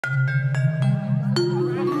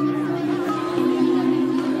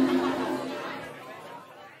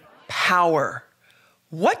Power.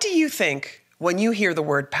 What do you think when you hear the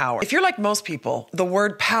word power? If you're like most people, the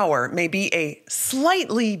word power may be a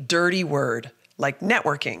slightly dirty word, like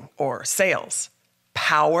networking or sales.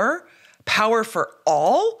 Power? Power for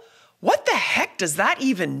all? What the heck does that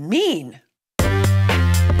even mean?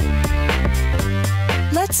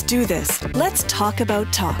 Let's do this. Let's talk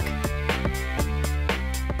about talk.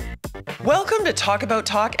 Welcome to Talk About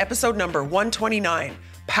Talk, episode number 129,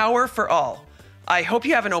 Power for All. I hope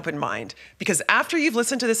you have an open mind, because after you've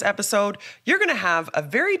listened to this episode, you're going to have a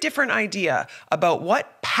very different idea about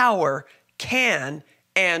what power can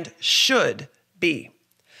and should be.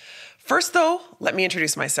 First, though, let me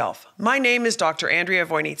introduce myself. My name is Dr. Andrea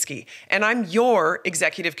Wojnicki, and I'm your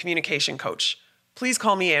executive communication coach. Please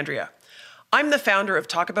call me Andrea. I'm the founder of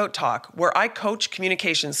Talk About Talk, where I coach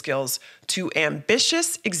communication skills to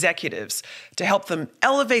ambitious executives to help them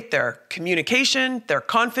elevate their communication, their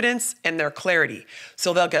confidence, and their clarity,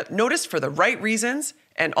 so they'll get noticed for the right reasons,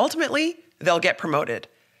 and ultimately, they'll get promoted.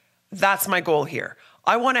 That's my goal here.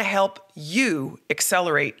 I want to help you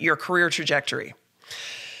accelerate your career trajectory.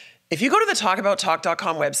 If you go to the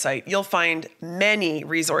talkabouttalk.com website, you'll find many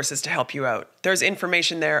resources to help you out. There's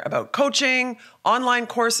information there about coaching, online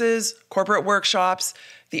courses, corporate workshops,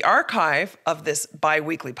 the archive of this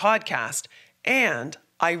bi-weekly podcast, and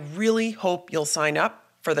I really hope you'll sign up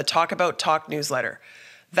for the Talk About Talk newsletter.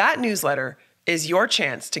 That newsletter is your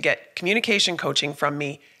chance to get communication coaching from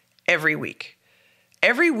me every week.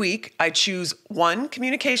 Every week, I choose one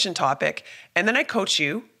communication topic, and then I coach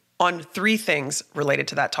you on 3 things related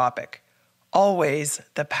to that topic. Always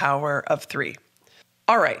the power of 3.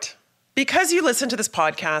 All right, because you listen to this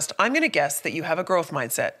podcast, I'm going to guess that you have a growth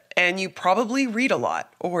mindset and you probably read a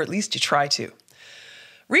lot, or at least you try to.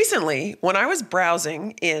 Recently, when I was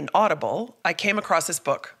browsing in Audible, I came across this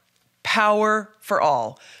book, Power for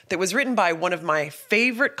All, that was written by one of my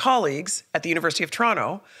favorite colleagues at the University of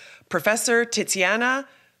Toronto, Professor Tiziana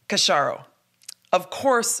Casciaro. Of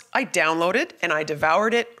course, I downloaded and I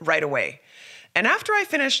devoured it right away. And after I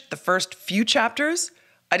finished the first few chapters,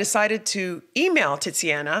 I decided to email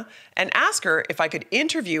Tiziana and ask her if I could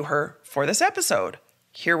interview her for this episode.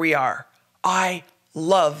 Here we are. I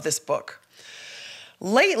love this book.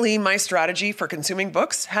 Lately, my strategy for consuming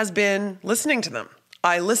books has been listening to them.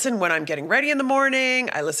 I listen when I'm getting ready in the morning,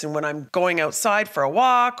 I listen when I'm going outside for a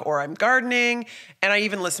walk or I'm gardening, and I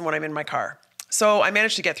even listen when I'm in my car. So I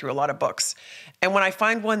managed to get through a lot of books. And when I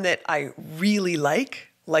find one that I really like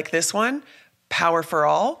this one, Power for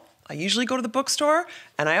All, I usually go to the bookstore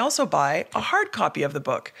and I also buy a hard copy of the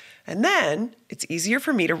book. And then it's easier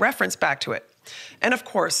for me to reference back to it. And of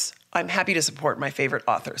course, I'm happy to support my favorite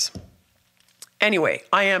authors. Anyway,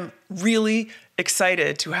 I am really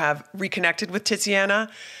excited to have reconnected with Tiziana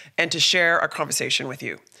and to share our conversation with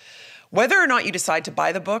you. Whether or not you decide to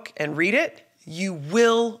buy the book and read it, you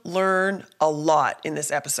will learn a lot in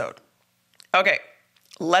this episode. Okay,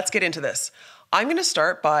 let's get into this. I'm going to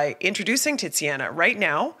start by introducing Tiziana right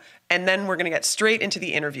now, and then we're going to get straight into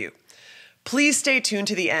the interview. Please stay tuned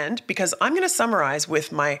to the end because I'm going to summarize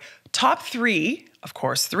with my top 3, of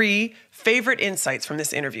course, 3 favorite insights from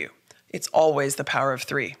this interview. It's always the power of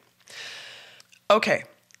 3. Okay,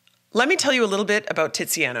 let me tell you a little bit about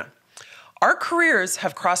Tiziana. Our careers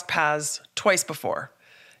have crossed paths twice before.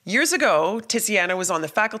 Years ago, Tiziana was on the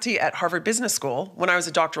faculty at Harvard Business School when I was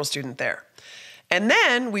a doctoral student there. And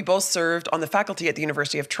then we both served on the faculty at the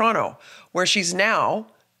University of Toronto, where she's now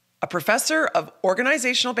a professor of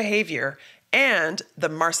organizational behavior and the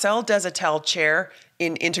Marcel Desautels Chair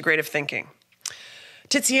in Integrative Thinking.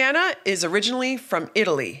 Tiziana is originally from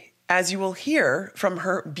Italy, as you will hear from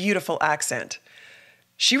her beautiful accent.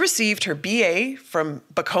 She received her BA from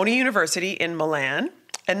Bocconi University in Milan,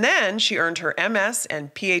 and then she earned her MS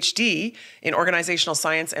and PhD in organizational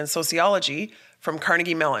science and sociology from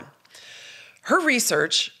Carnegie Mellon. Her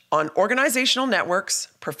research on organizational networks,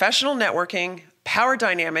 professional networking, power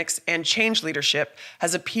dynamics, and change leadership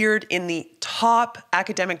has appeared in the top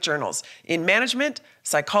academic journals in management,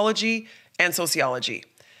 psychology, and sociology.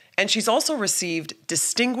 And she's also received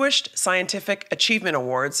distinguished scientific achievement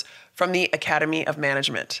awards from the Academy of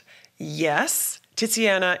Management. Yes,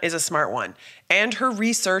 Tiziana is a smart one, and her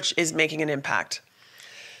research is making an impact.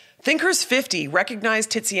 Thinkers 50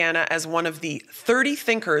 recognized Tiziana as one of the 30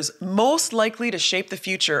 thinkers most likely to shape the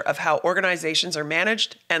future of how organizations are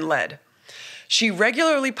managed and led. She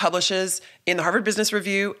regularly publishes in the Harvard Business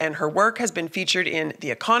Review, and her work has been featured in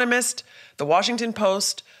The Economist, The Washington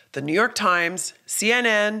Post, The New York Times,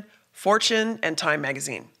 CNN, Fortune, and Time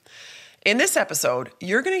magazine. In this episode,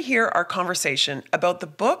 you're going to hear our conversation about the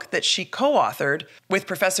book that she co-authored with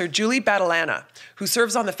Professor Julie Battilana, who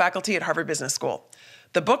serves on the faculty at Harvard Business School.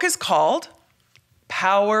 The book is called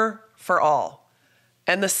Power for All,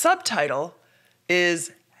 and the subtitle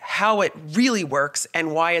is How It Really Works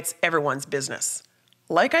and Why It's Everyone's Business.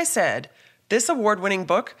 Like I said, this award-winning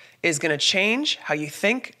book is going to change how you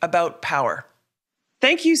think about power.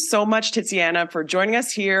 Thank you so much, Tiziana, for joining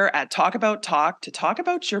us here at Talk About Talk to talk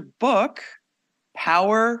about your book,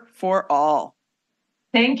 Power for All.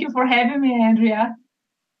 Thank you for having me, Andrea.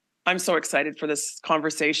 I'm so excited for this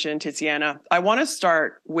conversation, Tiziana. I want to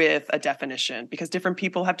start with a definition because different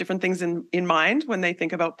people have different things in mind when they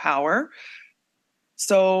think about power.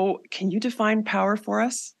 So can you define power for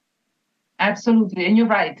us? Absolutely. And you're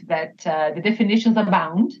right that the definitions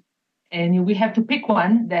abound, and we have to pick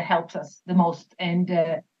one that helps us the most. And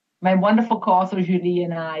my wonderful co-author, Julie,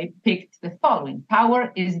 and I picked the following.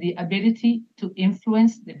 Power is the ability to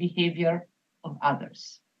influence the behavior of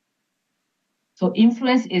others. So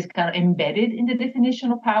influence is kind of embedded in the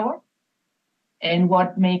definition of power. And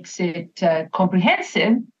what makes it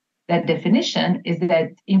comprehensive, that definition, is that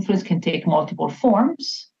influence can take multiple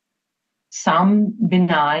forms, some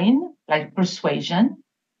benign, like persuasion,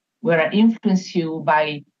 where I influence you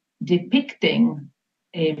by depicting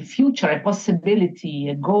a future, a possibility,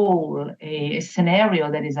 a goal, a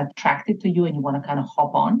scenario that is attractive to you and you want to kind of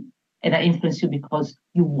hop on. And I influence you because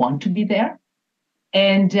you want to be there.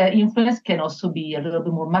 And influence can also be a little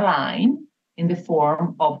bit more malign in the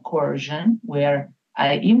form of coercion, where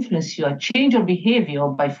I influence you, I change your behavior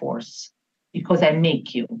by force because I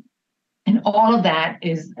make you. And all of that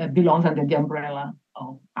belongs under the umbrella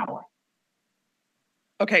of power.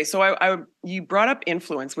 Okay, so you brought up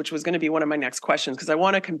influence, which was going to be one of my next questions, because I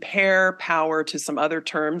want to compare power to some other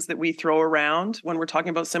terms that we throw around when we're talking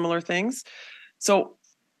about similar things. So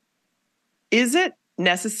is it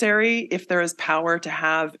necessary, if there is power, to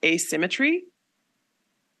have asymmetry?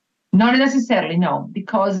 Not necessarily, no,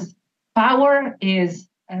 because power is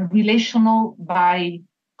relational by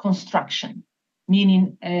construction,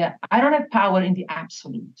 meaning I don't have power in the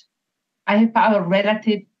absolute. I have power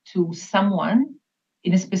relative to someone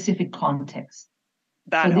in a specific context.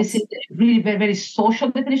 This is a really very, very social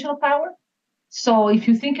definition of power. So if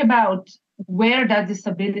you think about where does this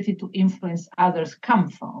ability to influence others come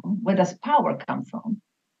from, where does power come from?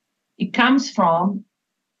 It comes from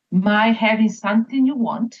my having something you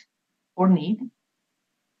want or need,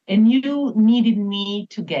 and you needed me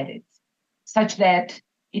to get it, such that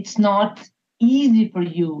it's not easy for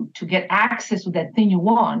you to get access to that thing you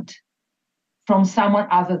want from someone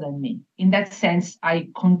other than me. In that sense, I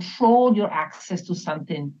control your access to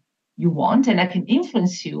something you want, and I can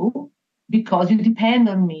influence you because you depend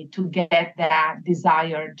on me to get that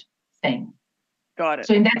desired thing. Got it.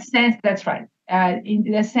 So in that sense, that's right. In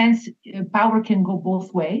that sense, power can go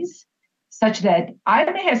both ways, such that I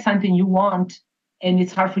may have something you want, and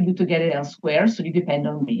it's hard for you to get it elsewhere, so you depend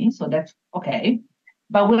on me. So that's okay.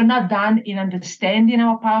 But we're not done in understanding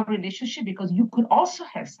our power relationship, because you could also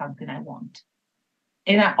have something I want.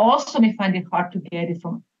 And I also may find it hard to get it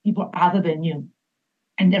from people other than you.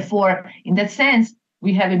 And therefore, in that sense,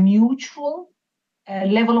 we have a mutual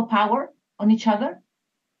level of power on each other.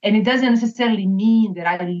 And it doesn't necessarily mean that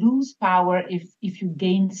I lose power if you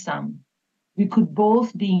gain some. We could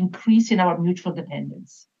both be increasing our mutual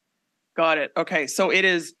dependence. Got it. Okay. So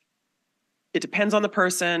it depends on the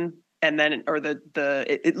person, and then, or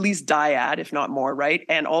at least dyad, if not more, right?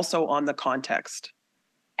 And also on the context.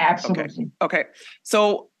 Absolutely. Okay.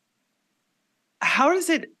 So how does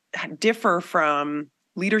it differ from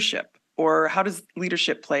leadership, or how does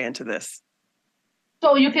leadership play into this?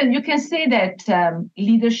 So you can say that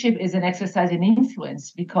leadership is an exercise in influence,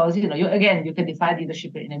 because you can define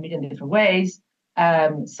leadership in a million different ways.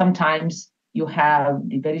 Sometimes you have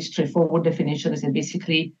the very straightforward definition is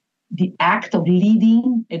basically the act of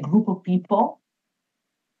leading a group of people,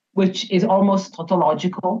 which is almost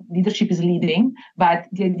tautological. Leadership is leading, but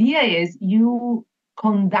the idea is you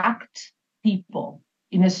conduct people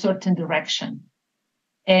in a certain direction.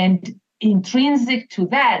 And intrinsic to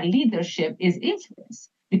that, leadership is influence,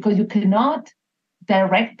 because you cannot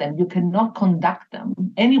direct them, you cannot conduct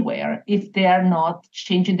them anywhere if they are not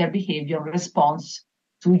changing their behavior in response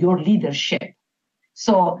to your leadership.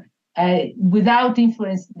 So without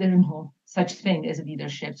influence, there is no such thing as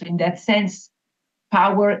leadership. So in that sense,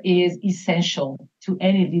 power is essential to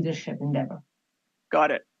any leadership endeavor.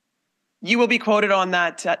 Got it. You will be quoted on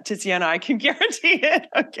that, Tiziana. I can guarantee it.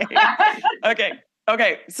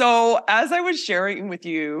 Okay. So as I was sharing with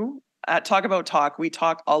you at Talk About Talk, we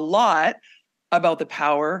talk a lot about the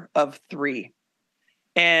power of three.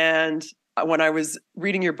 And when I was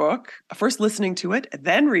reading your book, first listening to it,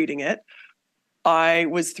 then reading it, I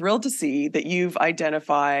was thrilled to see that you've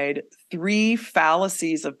identified 3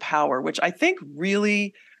 fallacies of power, which I think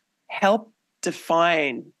really help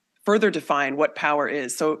further define what power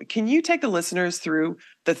is. So can you take the listeners through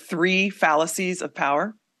the 3 fallacies of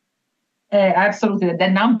power? Absolutely. The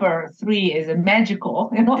number 3 is a magical,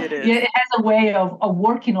 It is. it has a way of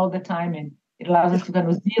working all the time, and it allows us to kind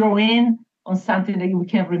of zero in on something that we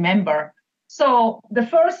can remember. So the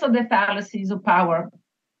first of the fallacies of power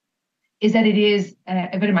is that it is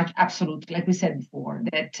very much absolute, like we said before,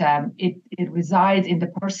 that it resides in the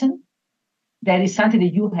person. That is something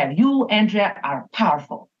that you have. You, Andrea, are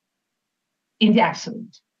powerful in the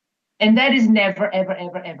absolute. And that is never, ever,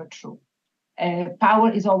 ever, ever true.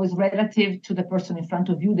 Power is always relative to the person in front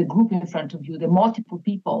of you, the group in front of you, the multiple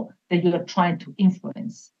people that you are trying to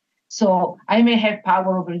influence. So I may have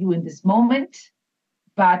power over you in this moment,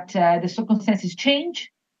 but the circumstances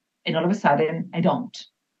change, and all of a sudden I don't.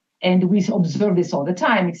 And we observe this all the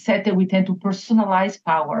time, except that we tend to personalize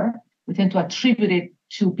power. We tend to attribute it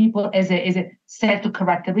to people as a set of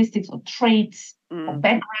characteristics or traits or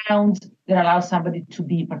backgrounds that allow somebody to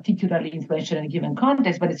be particularly influential in a given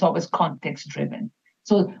context, but it's always context driven.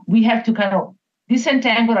 So we have to kind of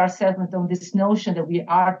disentangle ourselves from this notion that we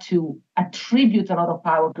are to attribute a lot of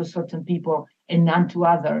power to certain people and none to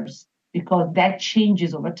others, because that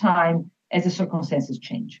changes over time as the circumstances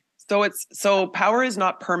change. So power is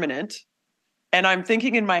not permanent. And I'm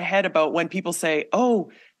thinking in my head about when people say,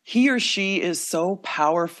 oh, he or she is so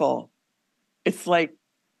powerful. It's like,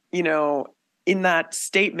 in that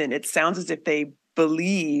statement, it sounds as if they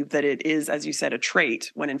believe that it is, as you said, a trait,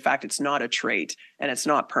 when in fact it's not a trait and it's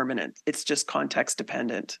not permanent. It's just context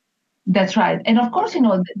dependent. That's right. And of course,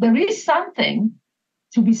 there is something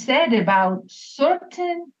to be said about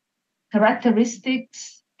certain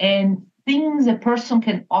characteristics and things a person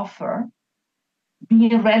can offer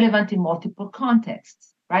being relevant in multiple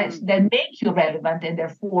contexts, right? That make you relevant and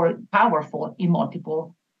therefore powerful in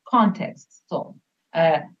multiple contexts. So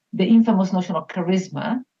the infamous notion of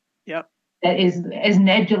charisma, that is as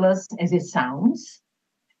nebulous as it sounds,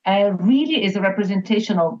 really is a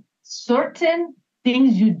representation of certain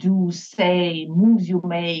things you do, say, moves you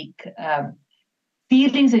make,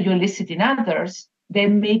 feelings that you elicit in others, they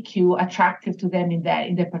make you attractive to them in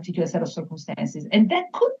that particular set of circumstances. And that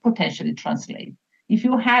could potentially translate. If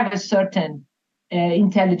you have a certain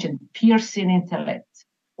intelligent, piercing intellect,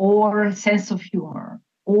 or sense of humor,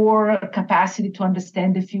 or capacity to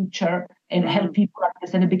understand the future and help people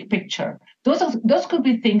understand the big picture, those could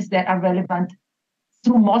be things that are relevant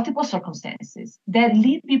through multiple circumstances that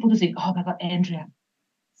lead people to think, oh my God, Andrea,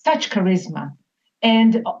 such charisma.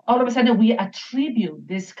 And all of a sudden, we attribute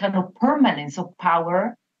this kind of permanence of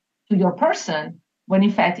power to your person, when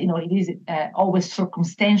in fact, it is always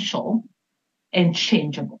circumstantial and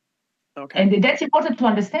changeable. Okay. And that's important to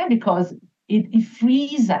understand because it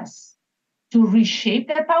frees us to reshape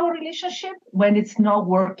that power relationship when it's not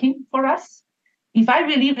working for us. If I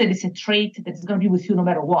believe that it's a trait that's going to be with you no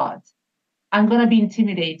matter what, I'm going to be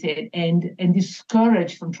intimidated and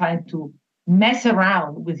discouraged from trying to mess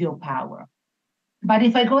around with your power. But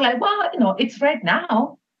if I go like, well, it's right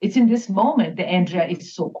now, it's in this moment that Andrea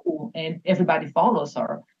is so cool and everybody follows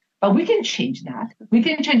her. But we can change that. We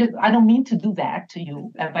can change it. I don't mean to do that to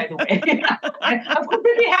you, by the way. I'm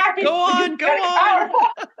completely happy. Go on.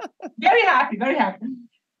 Very happy, very happy.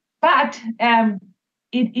 But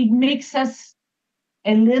it makes us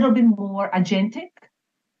a little bit more agentic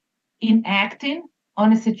in acting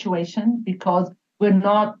on a situation because we're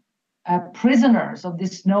not prisoners of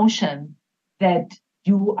this notion that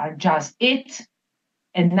you are just it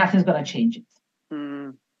and nothing's going to change it.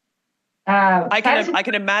 I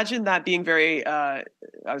can imagine that being very, I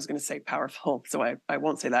was going to say powerful, so I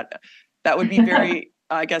won't say that. That would be very,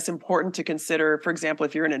 I guess, important to consider. For example,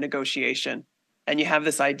 if you're in a negotiation and you have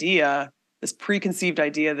this idea, this preconceived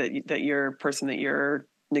idea that your person that you're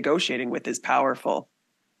negotiating with is powerful,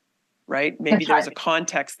 right? Maybe there's a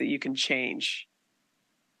context that you can change.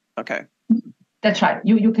 Okay. That's right.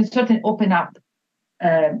 You can certainly open up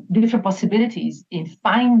different possibilities in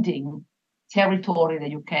finding territory that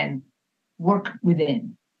you can work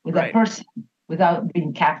within with that person without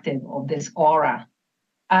being captive of this aura.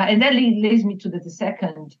 And that leads me to the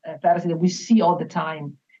second fallacy that we see all the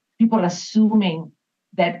time. People assuming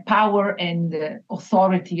that power and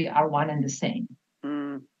authority are one and the same.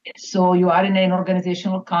 So you are in an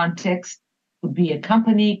organizational context, could be a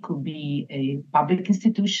company, could be a public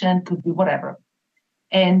institution, could be whatever.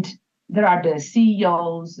 And there are the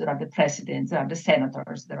CEOs, there are the presidents, there are the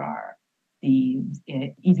senators, there are the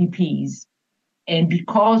EVPs. And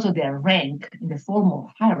because of their rank in the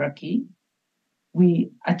formal hierarchy,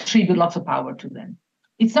 we attribute lots of power to them.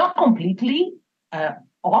 It's not completely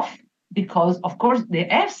off because, of course, they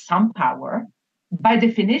have some power. By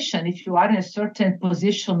definition, if you are in a certain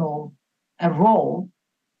positional role,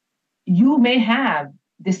 you may have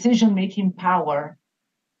decision-making power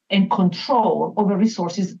and control over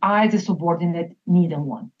resources I, as a subordinate, need and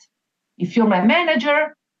want. If you're my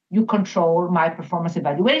manager, you control my performance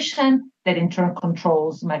evaluation, that in turn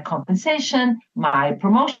controls my compensation, my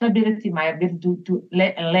promotion ability, my ability to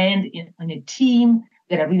land in a team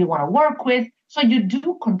that I really want to work with. So you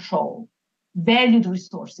do control valued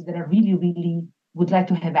resources that I really, really would like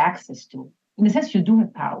to have access to. In a sense, you do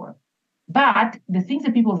have power. But the things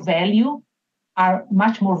that people value are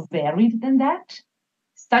much more varied than that,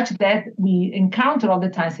 such that we encounter all the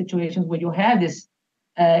time situations where you have this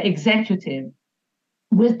executive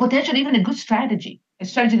with potentially even a good strategy, a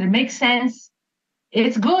strategy that makes sense.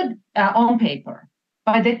 It's good on paper,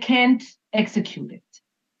 but they can't execute it.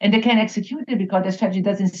 And they can't execute it because the strategy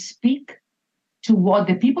doesn't speak to what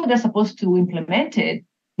the people that are supposed to implement it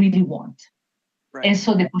really want. Right. And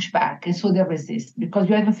so they push back, and so they resist because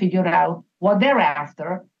you haven't figured out what they're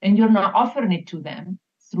after, and you're not offering it to them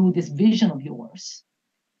through this vision of yours.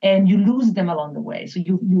 And you lose them along the way. So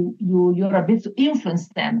your ability to influence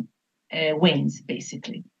them wanes,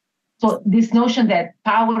 basically. So this notion that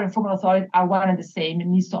power and formal authority are one and the same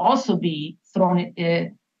needs to also be thrown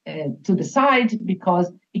to the side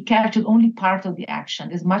because it captures only part of the action.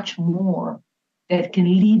 There's much more that can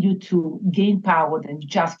lead you to gain power than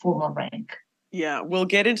just formal rank. Yeah, we'll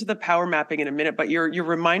get into the power mapping in a minute, but you're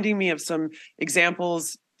reminding me of some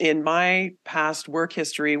examples in my past work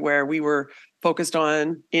history where we were focused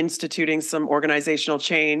on instituting some organizational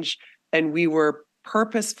change, and we were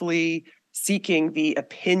purposefully seeking the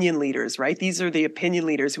opinion leaders, right? These are the opinion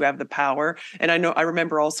leaders who have the power. And I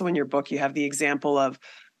remember also in your book, you have the example of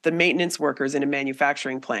the maintenance workers in a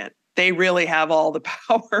manufacturing plant. They really have all the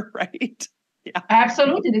power, right? Yeah.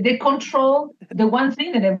 Absolutely. They control the one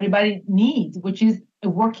thing that everybody needs, which is a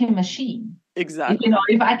working machine. Exactly.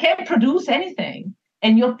 If I can't produce anything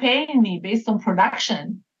and you're paying me based on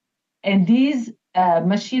production, and these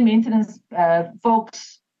machine maintenance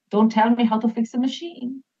folks don't tell me how to fix a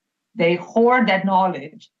machine, they hoard that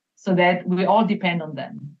knowledge so that we all depend on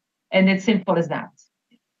them. And it's simple as that.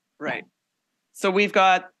 Right. So we've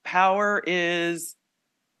got power is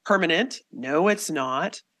permanent. No, it's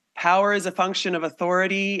not. Power is a function of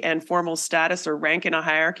authority and formal status or rank in a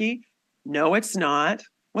hierarchy. No, it's not.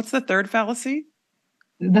 What's the third fallacy?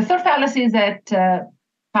 The third fallacy is that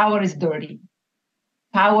power is dirty.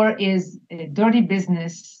 Power is a dirty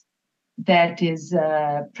business that is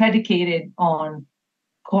predicated on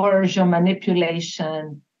coercion,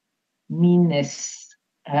 manipulation, meanness,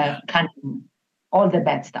 cunning, all the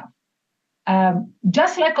bad stuff.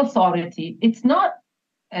 Just like authority, it's not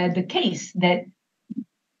the case that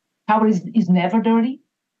power is never dirty.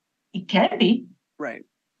 It can be. Right.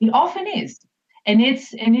 It often is. And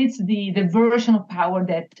it's the version of power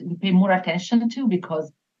that we pay more attention to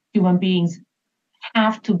because human beings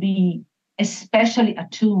have to be especially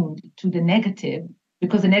attuned to the negative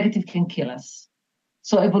because the negative can kill us.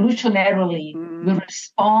 So evolutionarily, we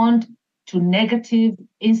respond to negative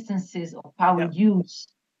instances of power use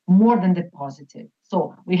more than the positive.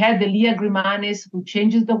 So we had the Leah Grimanis who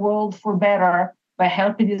changes the world for better by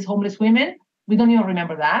helping these homeless women. We don't even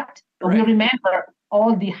remember that, but we remember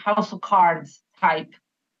all the house of cards type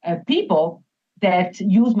people that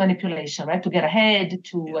use manipulation, right, to get ahead,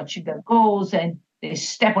 to achieve their goals, and they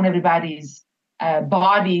step on everybody's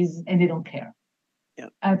bodies and they don't care.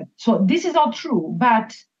 Yeah. So this is all true,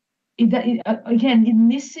 but it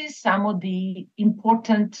misses some of the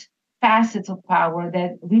important facets of power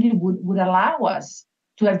that really would allow us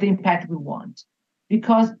to have the impact we want.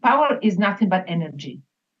 Because power is nothing but energy.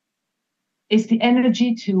 It's the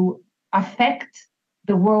energy to affect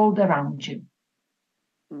the world around you.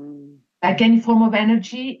 Like any form of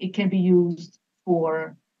energy, it can be used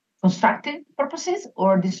for constructive purposes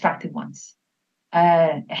or destructive ones.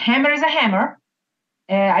 A hammer is a hammer.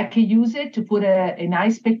 I can use it to put a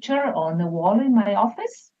nice picture on the wall in my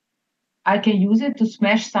office. I can use it to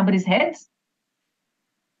smash somebody's head.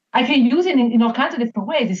 I can use it in all kinds of different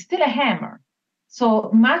ways. It's still a hammer.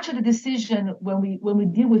 So much of the decision when we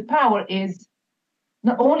deal with power is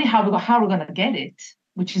not only how we're going to get it,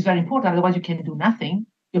 which is very important. Otherwise, you can do nothing.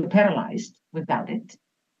 You're paralyzed without it.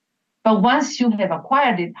 But once you have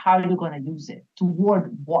acquired it, how are you going to use it?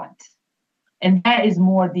 Toward what? And that is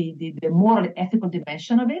more the moral, ethical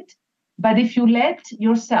dimension of it. But if you let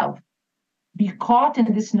yourself be caught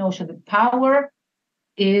in this notion that power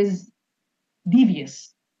is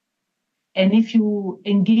devious, And if you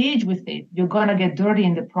engage with it, you're going to get dirty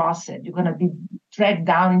in the process. You're going to be dragged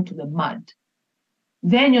down into the mud.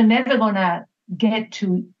 Then you're never going to get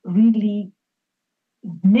to really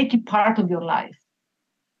make it part of your life.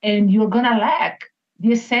 And you're going to lack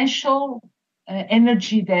the essential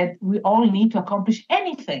energy that we all need to accomplish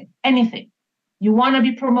anything. You want to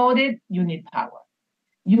be promoted, you need power.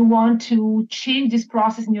 You want to change this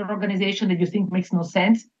process in your organization that you think makes no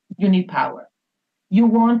sense, you need power. You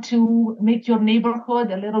want to make your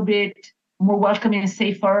neighborhood a little bit more welcoming and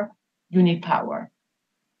safer, you need power.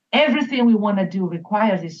 Everything we want to do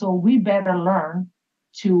requires it. So we better learn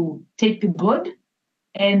to take the good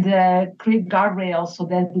and create guardrails so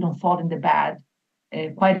that we don't fall in the bad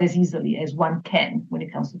quite as easily as one can when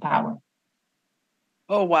it comes to power.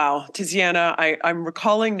 Oh, wow. Tiziana, I'm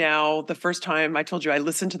recalling now the first time I told you I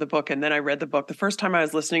listened to the book and then I read the book. The first time I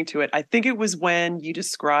was listening to it, I think it was when you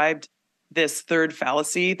described this third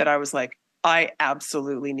fallacy that I was like, I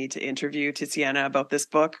absolutely need to interview Tiziana about this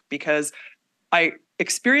book, because I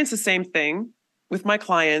experience the same thing with my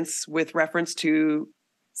clients with reference to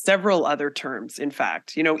several other terms. In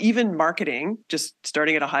fact, even marketing, just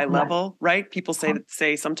starting at a high level, right? People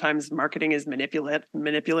say sometimes marketing is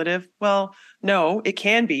manipulative. Well, no, it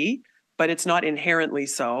can be, but it's not inherently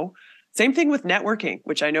so. Same thing with networking,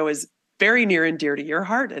 which I know is very near and dear to your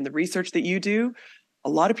heart and the research that you do. A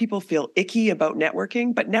lot of people feel icky about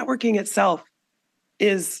networking, but networking itself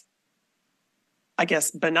is, I guess,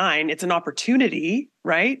 benign. It's an opportunity,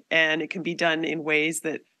 right? And it can be done in ways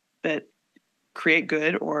that create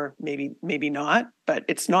good, or maybe not, but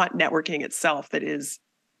it's not networking itself that is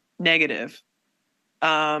negative.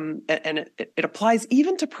 And it applies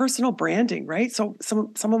even to personal branding, right? So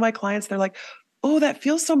some of my clients, they're like, oh, that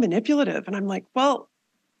feels so manipulative. And I'm like, well,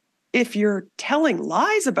 if you're telling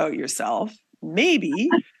lies about yourself, maybe,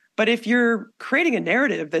 but if you're creating a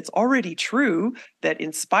narrative that's already true, that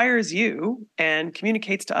inspires you and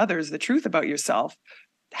communicates to others the truth about yourself,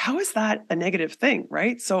 how is that a negative thing,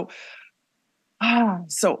 right? So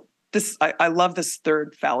this, I love this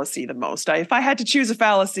third fallacy the most. If I had to choose a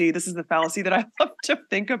fallacy, this is the fallacy that I love to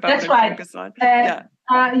think about. That's and right. Focus on.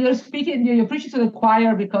 You're preaching to the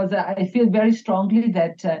choir, because I feel very strongly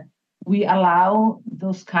that we allow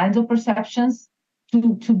those kinds of perceptions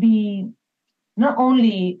to be not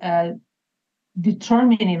only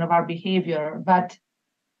determining of our behavior, but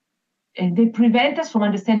they prevent us from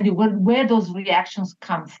understanding where those reactions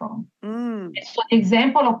come from. So the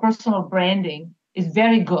example of personal branding is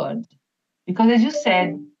very good, because as you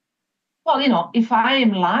said, well, if I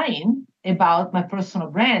am lying about my personal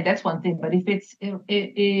brand, that's one thing. But if it's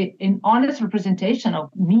an honest representation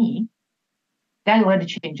of me, that already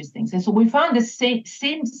changes things. And so we found the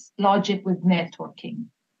same logic with networking.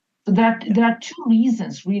 So there are two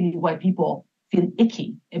reasons really why people feel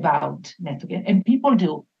icky about networking, and people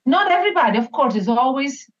do. Not everybody, of course. There's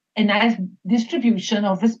always a nice distribution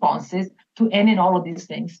of responses to any and all of these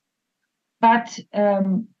things. But a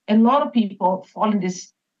lot of people fall in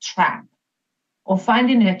this trap of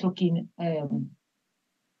finding networking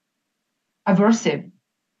aversive.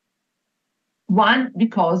 One,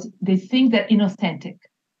 because they think they're inauthentic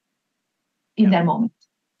in that moment.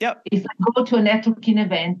 Yep. If I go to a networking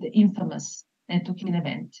event, the infamous networking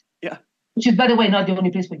event, yeah, which is, by the way, not the only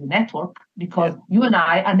place where you network, because you and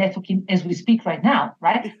I are networking as we speak right now,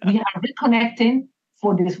 right? Yeah. We are reconnecting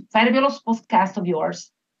for this fabulous podcast of yours.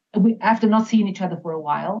 After not seeing each other for a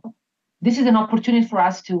while, this is an opportunity for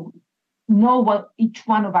us to know what each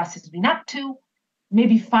one of us has been up to,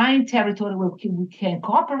 maybe find territory where we can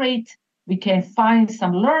cooperate, we can find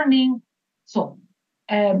some learning. So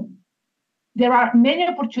there are many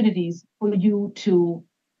opportunities for you to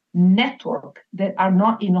network that are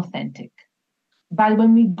not inauthentic. But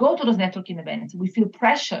when we go to those networking events, we feel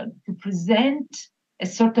pressured to present a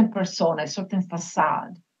certain persona, a certain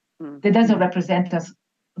facade that doesn't represent us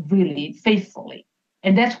really faithfully.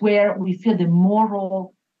 And that's where we feel the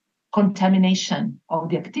moral contamination of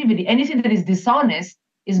the activity. Anything that is dishonest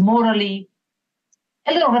is morally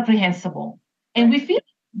a little reprehensible. And we feel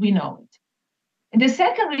we know it. And the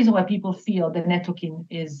second reason why people feel that networking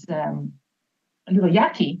is a little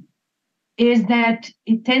yucky is that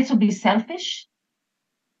it tends to be selfish.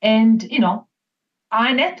 And,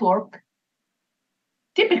 I network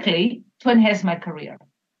typically to enhance my career,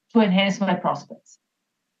 to enhance my prospects.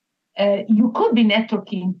 You could be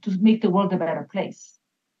networking to make the world a better place,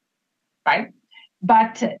 right?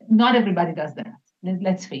 But not everybody does that.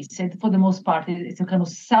 Let's face it, for the most part, it's a kind of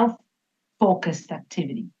self-focused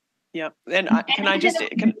activity. Yeah. And can I just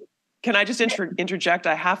interject?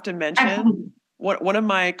 I have to mention one of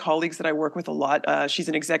my colleagues that I work with a lot. She's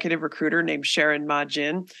an executive recruiter named Sharon Ma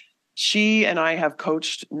Jin. she and I have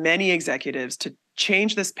coached many executives to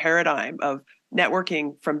change this paradigm of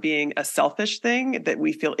networking from being a selfish thing that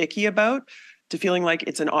we feel icky about to feeling like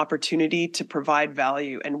it's an opportunity to provide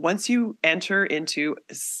value. And once you enter into,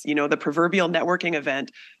 the proverbial networking event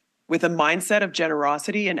with a mindset of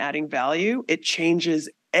generosity and adding value, it changes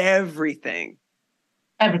everything.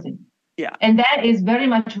 Everything. Yeah. And that is very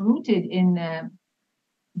much rooted in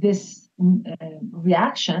this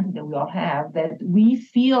reaction that we all have, that we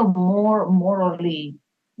feel more morally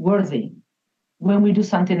worthy when we do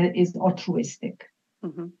something that is altruistic.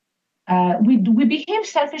 Mm-hmm. We behave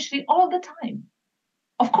selfishly all the time.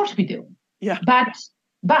 Of course we do. Yeah.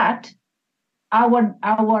 But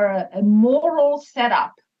our moral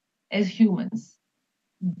setup as humans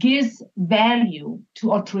gives value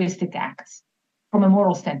to altruistic acts from a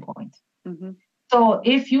moral standpoint. Mm-hmm. So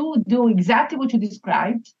if you do exactly what you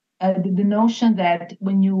described, the notion that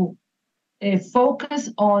when you focus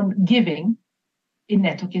on giving in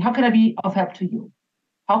networking, how can I be of help to you?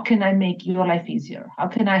 How can I make your life easier? How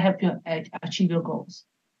can I help you achieve your goals?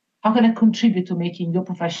 How can I contribute to making your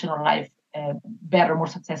professional life better, more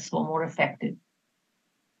successful, more effective?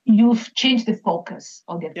 You've changed the focus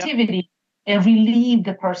of the activity and relieve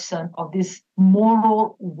the person of this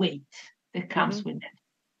moral weight that comes with it.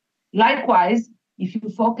 Likewise, if you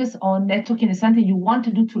focus on networking as something you want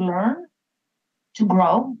to do to learn, to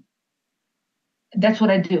grow, that's what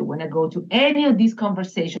I do when I go to any of these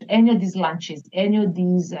conversations, any of these lunches, any of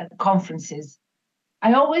these conferences.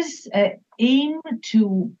 I always aim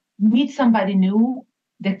to meet somebody new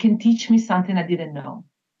that can teach me something I didn't know.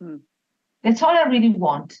 That's all I really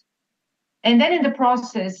want. And then in the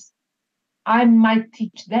process, I might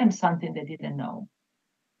teach them something they didn't know.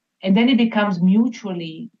 And then it becomes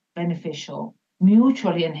mutually beneficial,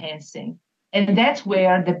 mutually enhancing. And that's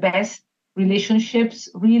where the best relationships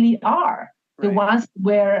really are. Right. The ones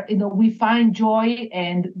where, we find joy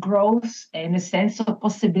and growth and a sense of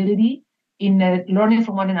possibility in learning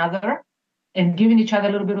from one another and giving each other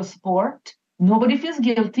a little bit of support. Nobody feels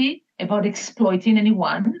guilty about exploiting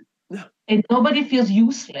anyone. No. And nobody feels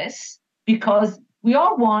useless, because we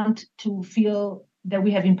all want to feel that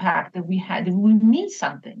we have impact, that we mean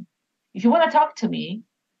something. If you want to talk to me,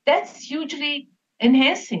 that's hugely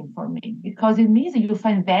enhancing for me, because it means that you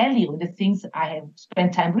find value in the things I have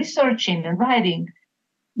spent time researching and writing.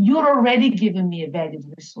 You're already giving me a valued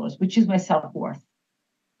resource, which is my self-worth,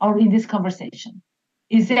 or in this conversation.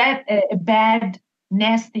 Is that a bad,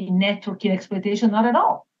 nasty networking exploitation? Not at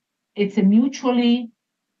all. It's a mutually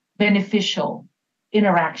beneficial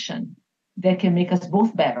interaction that can make us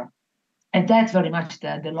both better. And that's very much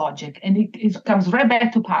the logic. And it comes right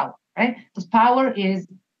back to power, right? Because power is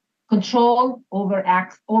control over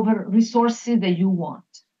resources that you want.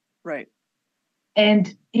 Right.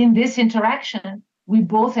 And in this interaction, we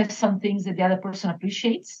both have some things that the other person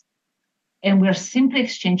appreciates, and we're simply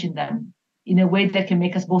exchanging them in a way that can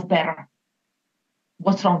make us both better.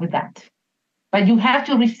 What's wrong with that? But you have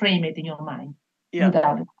to reframe it in your mind.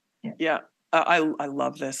 Yeah. Yeah. I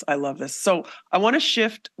love this. I love this. So I want to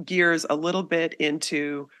shift gears a little bit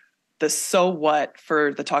into the so what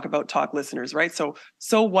for the Talk About Talk listeners, right? So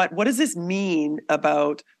what does this mean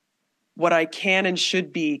about what I can and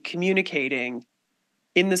should be communicating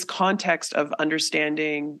in this context of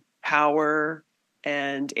understanding power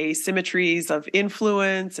and asymmetries of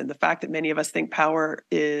influence, and the fact that many of us think power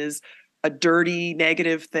is a dirty,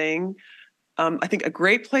 negative thing? I think a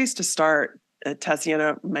great place to start,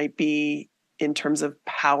 Tiziana, might be in terms of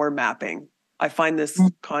power mapping. I find this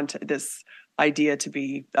this idea to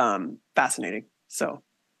be fascinating. So,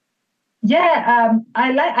 I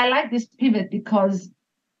like this pivot, because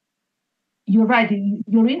you're right.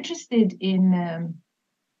 You're interested in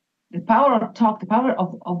the power of talk, the power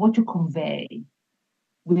of what you convey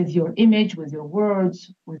with your image, with your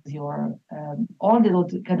words, with your all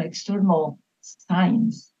the kind of external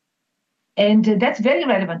signs. And that's very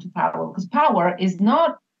relevant to power, because power is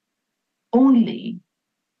not only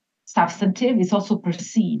substantive, it's also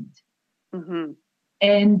perceived. Mm-hmm.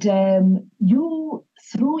 And you,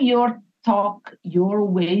 through your talk, your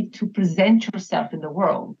way to present yourself in the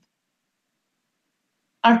world,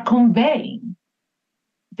 are conveying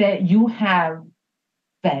that you have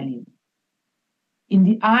value in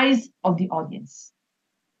the eyes of the audience.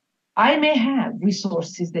 I may have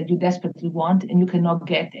resources that you desperately want and you cannot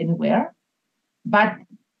get anywhere, but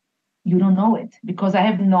you don't know it, because I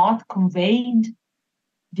have not conveyed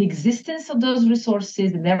the existence of those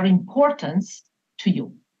resources and their importance to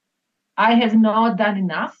you. I have not done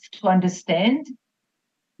enough to understand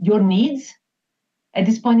your needs at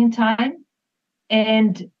this point in time,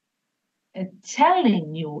 and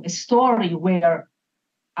telling you a story where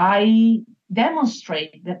I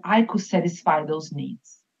demonstrate that I could satisfy those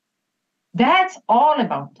needs. That's all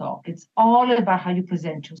about talk. It's all about how you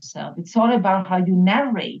present yourself. It's all about how you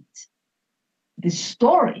narrate the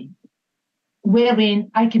story wherein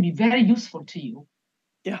I can be very useful to you.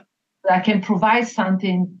 Yeah. I can provide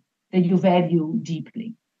something that you value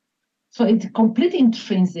deeply. So it's completely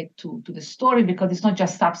intrinsic to the story, because it's not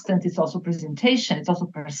just substance, it's also presentation, it's also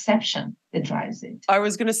perception that drives it. I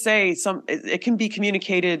was going to say it can be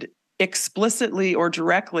communicated explicitly or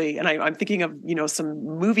directly. And I'm thinking of, some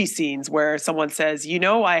movie scenes where someone says,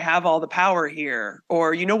 I have all the power here,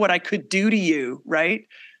 or what I could do to you, right?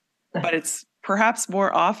 But it's perhaps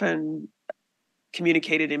more often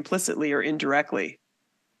communicated implicitly or indirectly,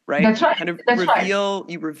 right? That's right. Kind of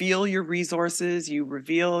you reveal your resources, you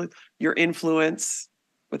reveal your influence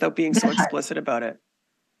without being so explicit about it.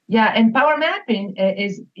 Yeah, and power mapping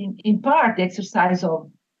is in part the exercise of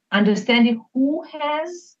understanding who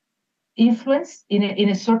has influence in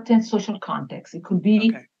a certain social context. It could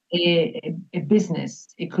be a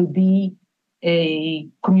business, it could be a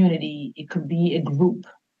community, it could be a group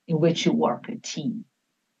in which you work, a team.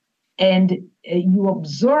 And you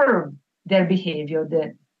observe their behavior,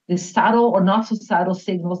 the subtle or not so subtle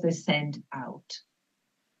signals they send out,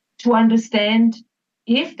 to understand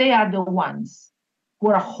if they are the ones who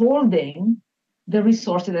are holding the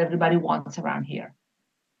resources that everybody wants around here.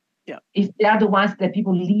 Yeah. If they are the ones that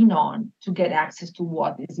people lean on to get access to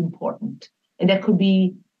what is important. And that could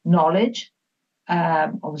be knowledge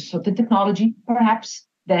of a certain technology, perhaps,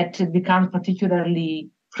 that becomes particularly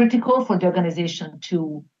critical for the organization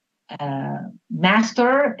to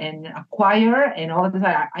master and acquire. And all of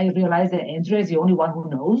that, I realize that Andrea is the only one who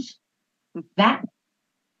knows that.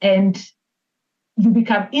 And you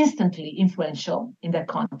become instantly influential in that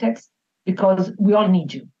context, because we all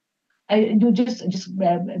need you. You just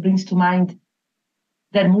brings to mind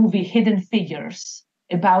that movie Hidden Figures,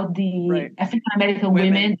 about the African American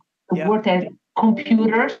women who worked at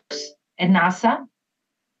computers at NASA,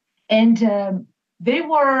 and they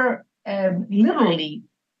were literally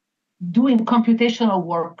doing computational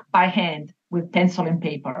work by hand with pencil and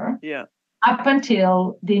paper. Yeah. Up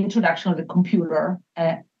until the introduction of the computer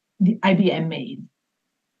the IBM made.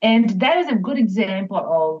 And that is a good example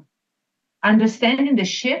of understanding the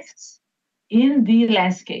shifts in the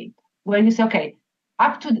landscape, where you say, okay,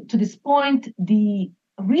 up to this point, the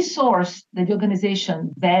resource that the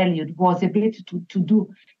organization valued was the ability to do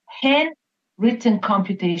handwritten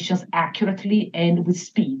computations accurately and with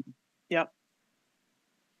speed. Yep.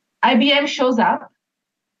 IBM shows up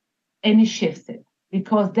and it shifts it,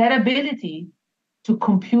 because that ability to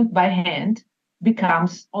compute by hand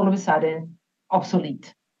becomes all of a sudden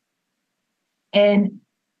obsolete. And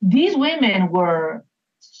these women were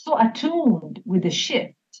so attuned with the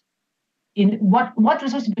shift in what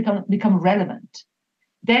resources become relevant,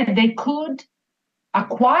 that they could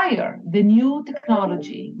acquire the new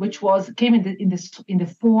technology, which came in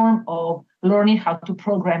the form of learning how to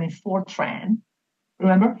program in Fortran.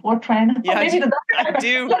 Remember Fortran? Yeah,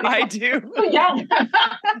 I do. So young.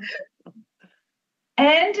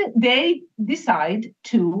 And they decide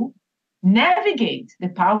to navigate the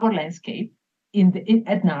power landscape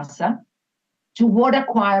at NASA toward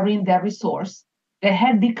acquiring that resource that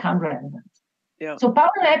had become relevant. Yeah. So power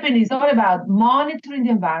mapping is all about monitoring the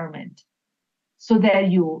environment, so that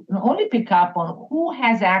you not only pick up on who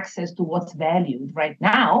has access to what's valued right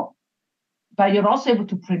now, but you're also able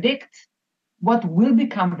to predict what will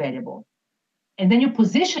become valuable. And then you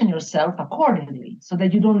position yourself accordingly so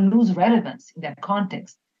that you don't lose relevance in that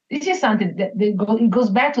context. This is something that it goes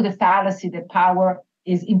back to the fallacy that power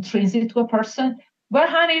is intrinsic to a person. But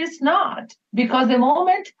honey, it's not. Because the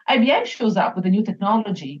moment IBM shows up with a new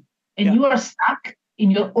technology and you are stuck in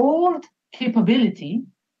your old capability,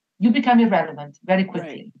 you become irrelevant very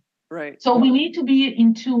quickly. Right. So we need to be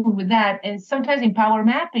in tune with that. And sometimes in power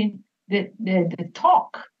mapping, the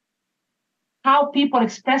talk, how people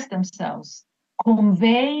express themselves,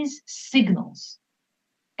 conveys signals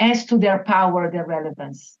as to their power, their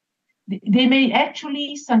relevance. They may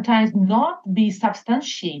actually sometimes not be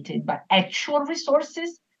substantiated by actual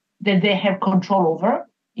resources that they have control over.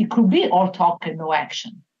 It could be all talk and no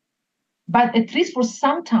action. But at least for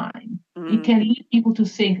some time, it can lead people to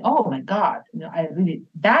think, oh my God,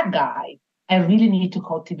 that guy, I really need to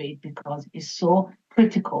cultivate, because it's so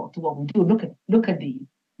critical to what we do. Look at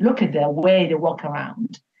the way they walk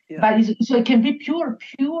around. Yeah. But so it can be pure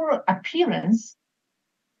appearance,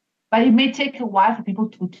 but it may take a while for people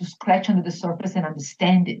to scratch under the surface and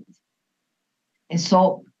understand it. And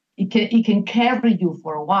so it can carry you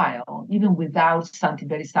for a while, even without something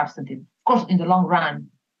very substantive. Of course, in the long run,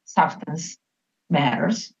 substance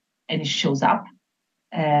matters and it shows up.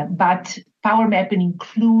 But power mapping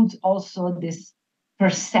includes also this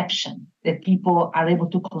perception that people are able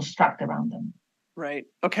to construct around them. Right.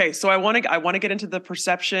 Okay. So I want to get into the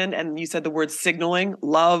perception, and you said the word signaling.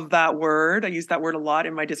 Love that word. I use that word a lot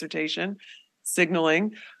in my dissertation,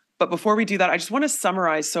 signaling. But before we do that, I just want to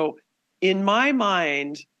summarize. So in my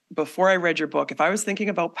mind, before I read your book, if I was thinking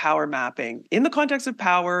about power mapping in the context of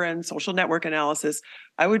power and social network analysis,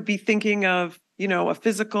 I would be thinking of, a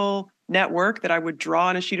physical network that I would draw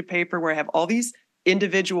on a sheet of paper where I have all these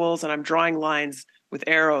individuals and I'm drawing lines with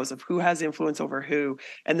arrows of who has influence over who.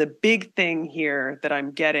 And the big thing here that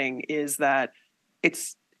I'm getting is that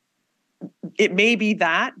it may be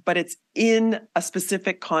that, but it's in a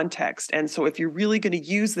specific context. And so if you're really going to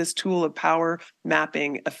use this tool of power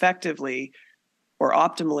mapping effectively or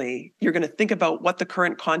optimally, you're going to think about what the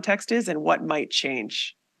current context is and what might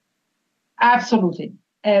change. Absolutely.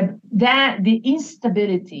 That the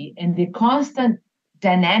instability and the constant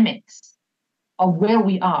dynamics of where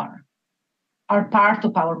we are part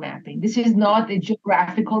of power mapping. This is not a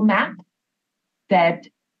geographical map that,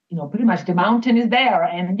 pretty much the mountain is there.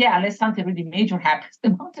 And unless something really major happens,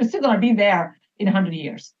 the mountain is still going to be there in 100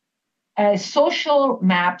 years. Social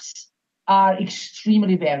maps are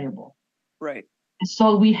extremely variable. Right.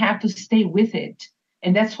 So we have to stay with it.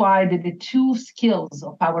 And that's why the two skills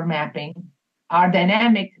of power mapping are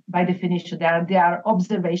dynamic by definition. They are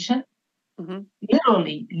observation,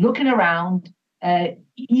 literally looking around.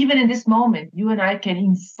 Even in this moment, you and I can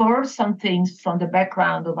infer some things from the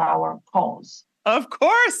background of our calls. Of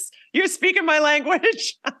course. You're speaking my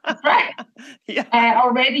language. Right. Yeah.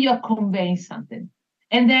 Already you're conveying something.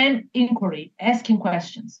 And then inquiry, asking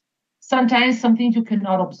questions. Sometimes some things you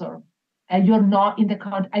cannot observe. You're not in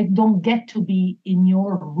the I don't get to be in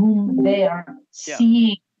your room there,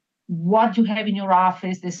 seeing what you have in your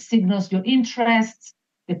office, the signals, your interests,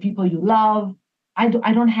 the people you love. I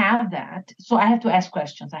don't have that. So I have to ask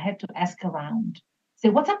questions. I have to ask around. Say,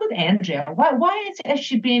 what's up with Andrea? Why has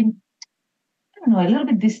she been, a little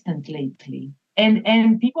bit distant lately?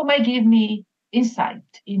 And people might give me insight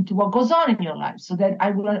into what goes on in your life so that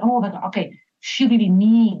I will, oh my God, okay, she really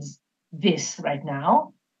needs this right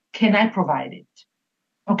now. Can I provide it?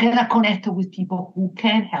 Or can I connect with people who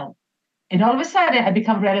can help? And all of a sudden, I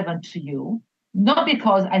become relevant to you, not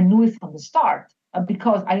because I knew it from the start, but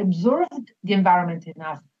because I observed the environment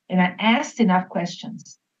enough and I asked enough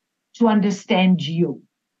questions to understand you.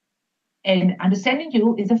 And understanding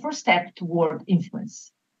you is the first step toward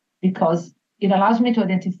influence, because it allows me to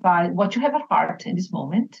identify what you have at heart in this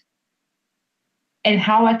moment and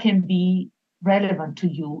how I can be relevant to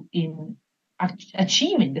you in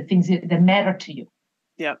achieving the things that matter to you.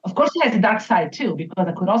 Yeah. Of course, it has a dark side too, because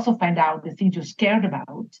I could also find out the things you're scared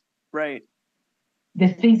about. Right. The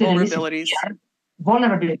things that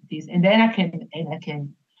vulnerabilities, and then I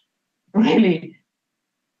can really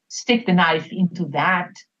stick the knife into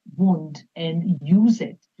that wound and use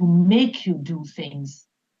it to make you do things,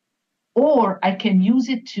 or I can use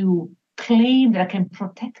it to claim that I can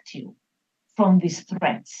protect you from these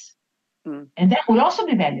threats, and that will also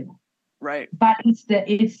be valuable. Right. But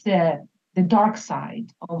it's the dark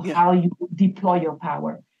side of how you deploy your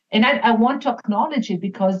power. And I want to acknowledge it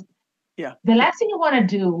because the last thing you want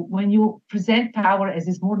to do when you present power as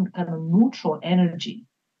this more kind of neutral energy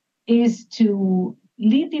is to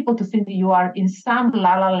lead people to think that you are in some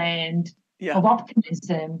la-la land of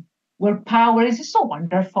optimism where power is just so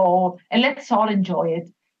wonderful and let's all enjoy it.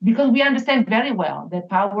 Because we understand very well that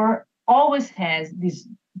power always has this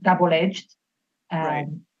double-edged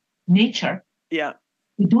nature. Yeah.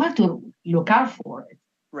 We do have to look out for it.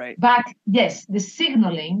 Right. But yes, the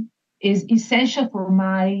signaling is essential for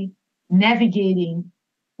my navigating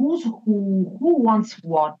who's who wants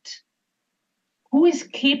what, who is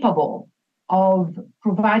capable of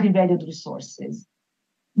providing valued resources,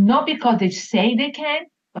 not because they say they can,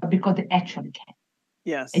 but because they actually can.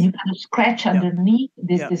 Yes. And you kind of scratch underneath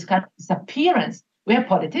this kind of this appearance. We have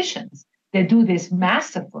politicians that do this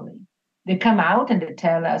masterfully. They come out and they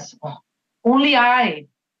tell us, oh, only I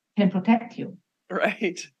can protect you.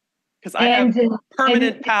 Right. Because I have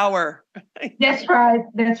permanent power. That's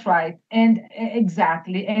right. And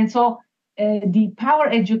exactly. And so the power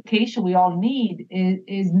education we all need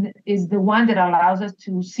is the one that allows us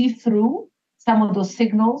to see through some of those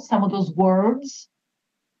signals, some of those words,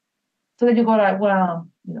 so that you go like, well,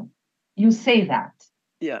 you say that.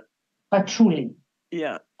 Yeah. But truly.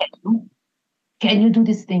 Yeah. Can you do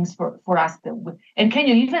these things for us? And can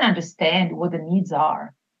you even understand what the needs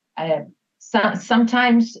are?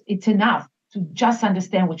 Sometimes it's enough to just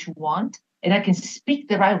understand what you want, and I can speak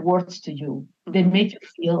the right words to you that make you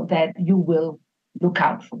feel that you will look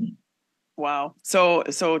out for me. Wow. So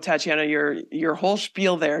Tatiana, your whole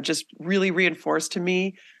spiel there just really reinforced to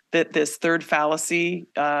me that this third fallacy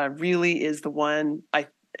really is the one I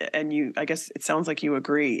guess it sounds like you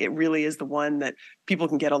agree. It really is the one that people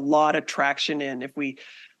can get a lot of traction in if we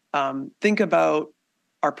think about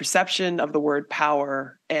our perception of the word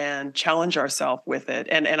power and challenge ourselves with it.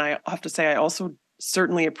 And I have to say, I also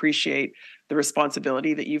certainly appreciate the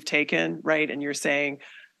responsibility that you've taken, right? And you're saying,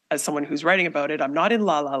 as someone who's writing about it, I'm not in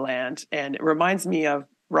La La Land. And it reminds me of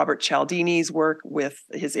Robert Cialdini's work with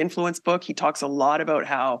his influence book. He talks a lot about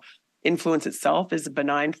how influence itself is a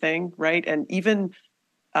benign thing, right? And even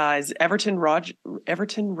is Everton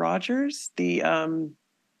Rogers, the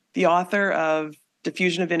author of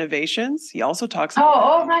Diffusion of Innovations, he also talks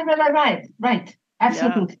about right.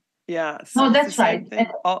 Absolutely. Yeah. So no, that's right.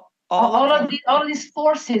 All of these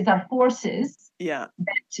forces are forces that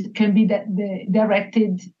can be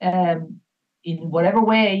directed in whatever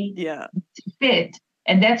way to fit.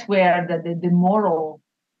 And that's where the moral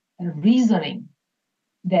reasoning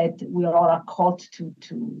that we all are called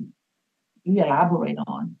to elaborate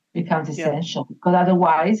on becomes essential. Because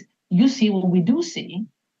otherwise, you see what we do see.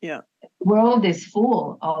 Yeah. The world is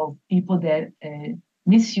full of people that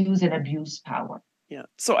misuse and abuse power. Yeah.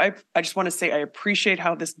 So I just want to say I appreciate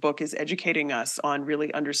how this book is educating us on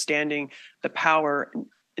really understanding the power,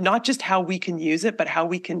 not just how we can use it, but how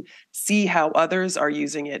we can see how others are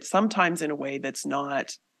using it, sometimes in a way that's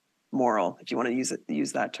not moral, if you want to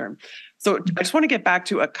use that term. So I just want to get back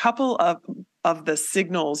to a couple of the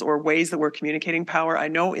signals or ways that we're communicating power. I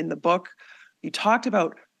know in the book you talked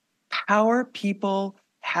about power people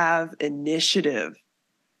have initiative.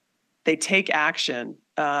 They take action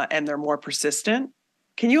and they're more persistent.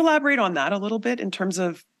 Can you elaborate on that a little bit in terms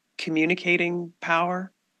of communicating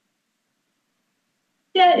power?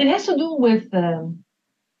 Yeah, it has to do with the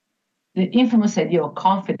infamous idea of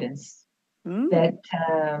confidence that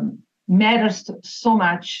matters so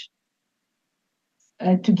much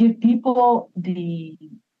to give people the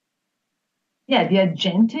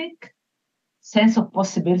agentic sense of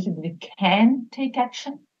possibility that they can take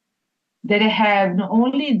action, that they have not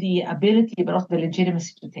only the ability but also the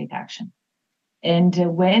legitimacy to take action. And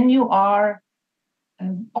when you are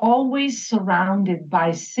always surrounded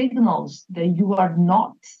by signals that you are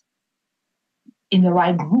not in the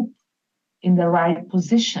right group, in the right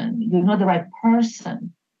position, you're not the right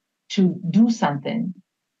person to do something,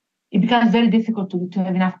 it becomes very difficult to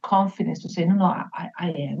have enough confidence to say, no,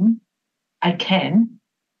 I can.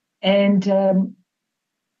 And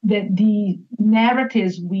the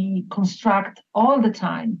narratives we construct all the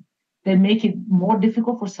time that make it more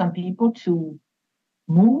difficult for some people to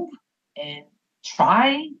move and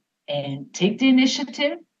try and take the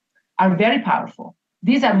initiative are very powerful.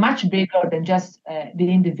 These are much bigger than just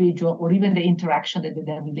the individual or even the interaction,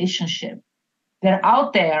 the relationship. They're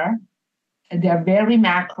out there, and they're very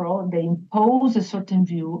macro. They impose a certain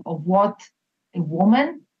view of what a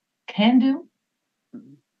woman can do,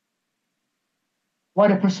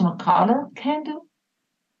 what a person of color can do,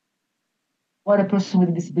 what a person with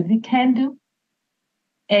a disability can do.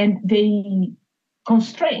 And they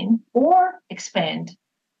constrain or expand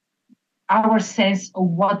our sense of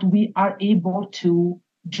what we are able to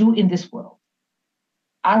do in this world.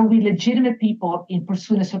 Are we legitimate people in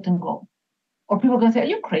pursuing a certain goal? Or people are going to say, are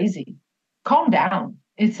you crazy? Calm down.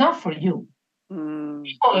 It's not for you.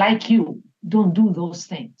 People like you don't do those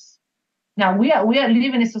things. Now, we are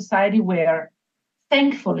living in a society where,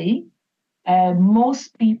 thankfully,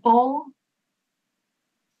 most people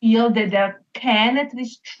feel that they can at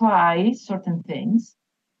least try certain things,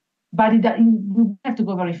 but we have to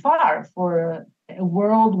go very far for a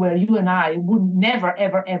world where you and I would never,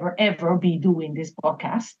 ever, ever, ever be doing this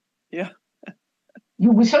podcast. Yeah.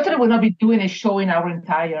 We certainly would not be doing a show in our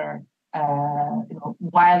entire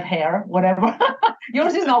wild hair, whatever.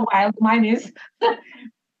 Yours is not wild, mine is.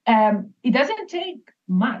 It doesn't take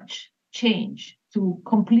much change to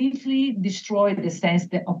completely destroy the sense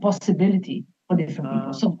of possibility for different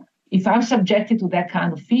people. So if I'm subjected to that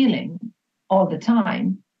kind of feeling all the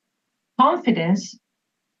time, confidence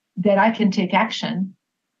that I can take action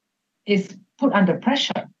is put under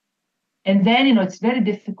pressure. And then, it's very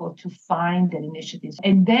difficult to find an initiative.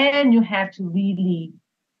 And then you have to really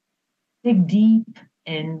dig deep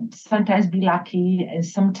and sometimes be lucky and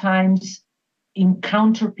sometimes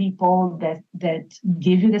encounter people that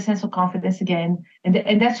give you the sense of confidence again.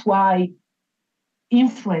 And that's why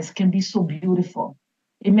influence can be so beautiful.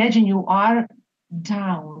 Imagine you are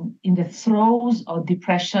down in the throes of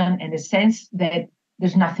depression and a sense that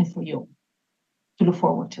there's nothing for you to look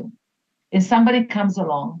forward to. And somebody comes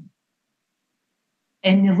along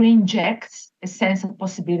and reinjects a sense of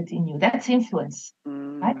possibility in you. That's influence,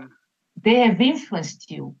 right? They have influenced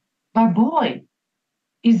you. But boy,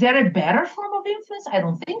 is there a better form of influence? I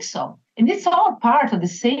don't think so. And it's all part of the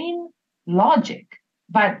same logic,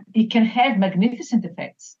 but it can have magnificent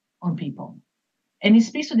effects on people. And it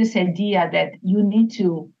speaks to this idea that you need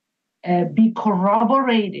to be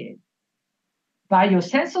corroborated by your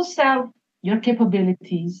sense of self, your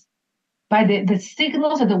capabilities, by the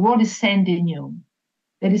signals that the world is sending you.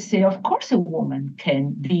 That is, say, of course, a woman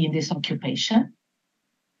can be in this occupation.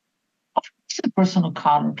 Of course, a person of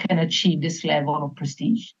color can achieve this level of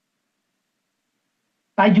prestige.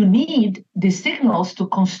 But you need the signals to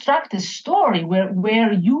construct a story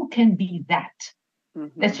where you can be that.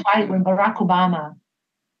 That's why when Barack Obama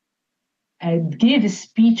gave a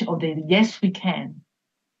speech of the Yes, We Can,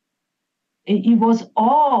 it was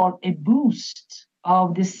all a boost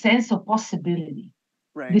of the sense of possibility.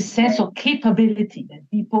 Right. This sense of capability that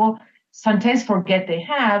people sometimes forget they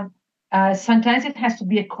have. Sometimes it has to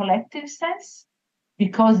be a collective sense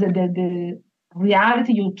because the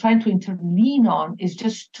reality you're trying to intervene on is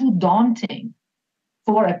just too daunting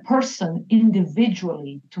for a person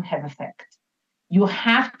individually to have effect. You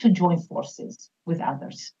have to join forces with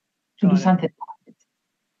others to do something about it.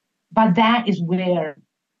 But that is where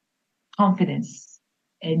confidence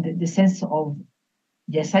and the sense of,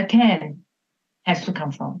 yes, I can, has to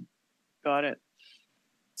come from. Got it.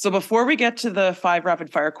 So before we get to the 5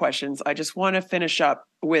 rapid fire questions, I just want to finish up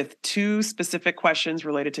with 2 specific questions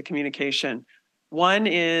related to communication. One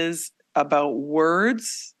is about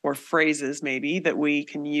words or phrases maybe that we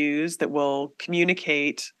can use that will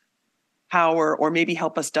communicate power or maybe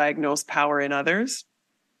help us diagnose power in others.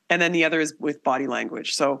 And then the other is with body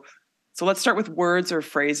language. So let's start with words or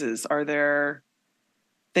phrases. Are there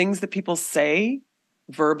things that people say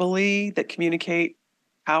verbally that communicate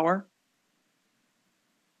power?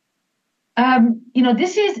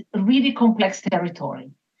 This is really complex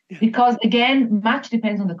territory because, again, much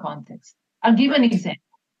depends on the context. I'll give an example.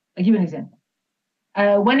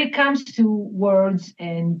 When it comes to words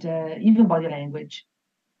and even body language,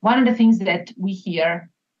 one of the things that we hear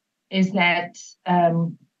is that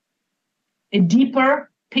a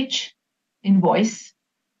deeper pitch in voice,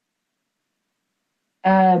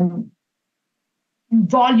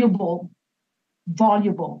 voluble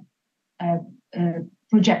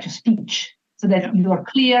project speech, so that you are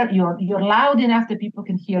clear, you're loud enough that people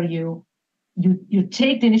can hear you. You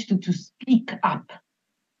take the initiative to speak up,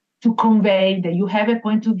 to convey that you have a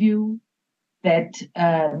point of view, that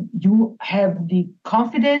you have the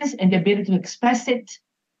confidence and the ability to express it.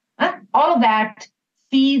 All of that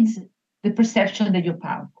feeds the perception that you're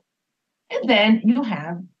powerful. And then you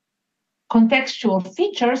have contextual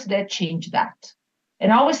features that change that.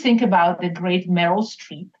 And I always think about the great Meryl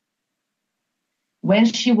Streep when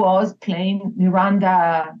she was playing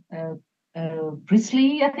Miranda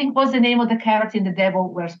Priestley, I think was the name of the character in The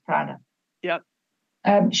Devil Wears Prada. Yep.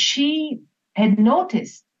 She had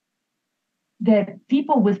noticed that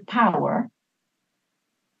people with power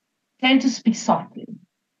tend to speak softly.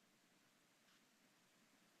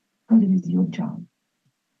 Because it is your job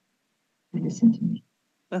to listen to me.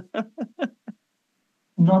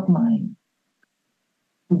 Not mine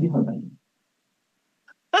to be heard by you.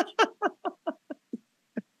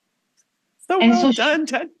 So done.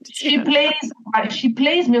 She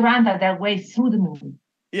plays Miranda that way through the movie.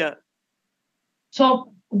 Yeah.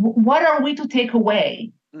 So what are we to take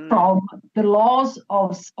away from the laws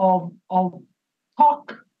of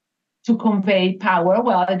talk to convey power?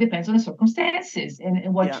 Well, it depends on the circumstances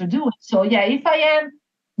and what you're doing. So if I am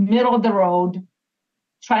middle of the road,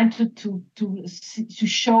 trying to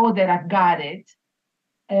show that I've got it,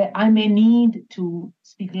 I may need to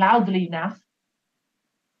speak loudly enough,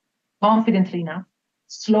 confidently enough,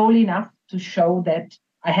 slowly enough to show that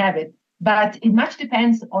I have it. But it much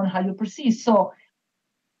depends on how you perceive. So,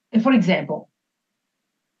 for example,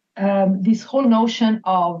 this whole notion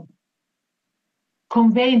of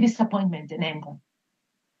conveying disappointment and anger.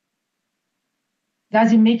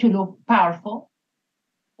 Does it make you look powerful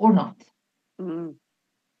or not? Mm-hmm.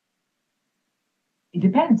 It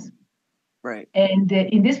depends. Right. And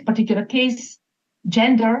in this particular case,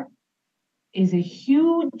 gender is a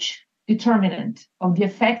huge determinant of the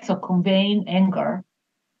effects of conveying anger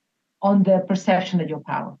on the perception that you're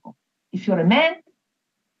powerful. If you're a man,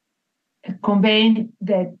 conveying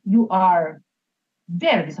that you are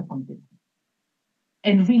very disappointed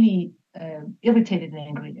and really irritated and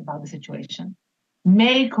angry about the situation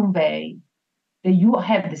may convey that you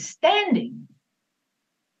have the standing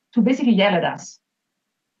to basically yell at us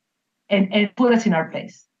and put us in our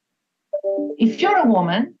place. If you're a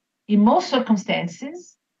woman, in most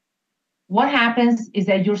circumstances, what happens is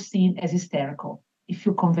that you're seen as hysterical if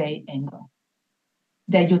you convey anger,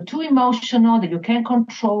 that you're too emotional, that you can't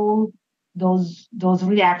control those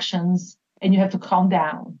reactions, and you have to calm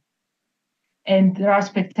down. And there are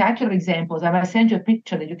spectacular examples. I will send you a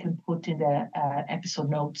picture that you can put in the episode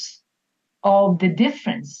notes of the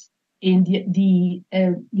difference in the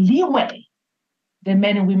leeway that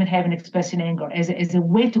men and women have in expressing anger as a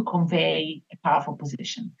way to convey a powerful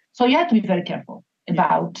position. So you have to be very careful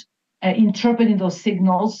about interpreting those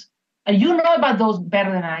signals. You know about those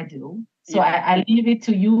better than I do. So I leave it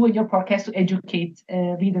to you and your podcast to educate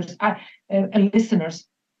readers and listeners.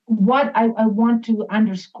 What I want to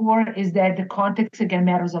underscore is that the context, again,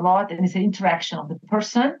 matters a lot, and it's an interaction of the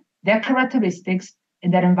person, their characteristics,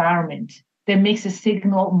 and their environment that makes a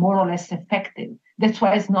signal more or less effective. That's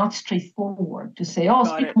why it's not straightforward to say,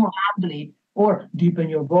 speak more loudly or deepen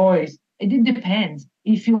your voice. It depends.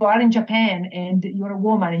 If you are in Japan and you're a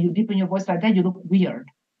woman and you deepen your voice like that, you look weird.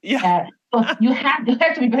 Yeah. So you have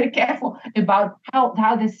to be very careful about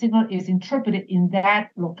how the signal is interpreted in that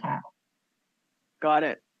locale. Got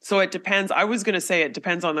it. So it depends. I was going to say it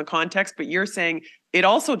depends on the context, but you're saying it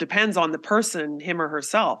also depends on the person, him or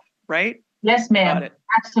herself, right? Yes, ma'am. Got it.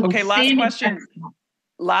 Absolutely. Okay, last question.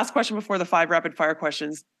 Last question before the 5 rapid fire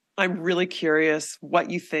questions. I'm really curious what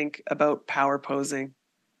you think about power posing.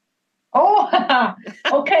 Oh,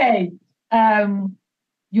 okay.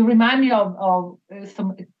 You remind me of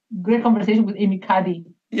some great conversation with Amy Cuddy.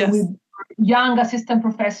 Yes. With young assistant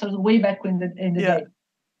professors way back in the day.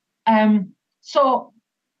 So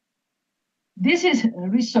this is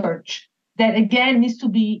research that, again, needs to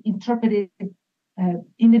be interpreted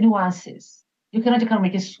in the nuances. You cannot kind of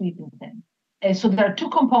make a sweeping thing. So there are 2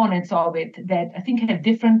 components of it that I think have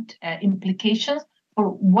different implications for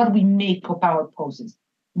what we make of power poses.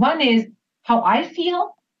 One is how I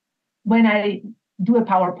feel when I do a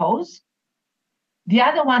power pose. The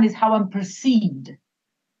other one is how I'm perceived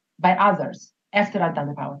by others after I've done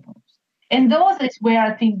the power pose. And those is where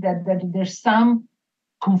I think that there's some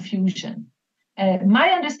confusion.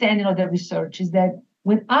 My understanding of the research is that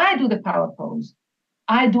when I do the power pose,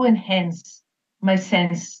 I do enhance my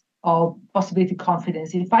sense of possibility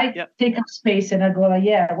confidence. If I take up space and I go,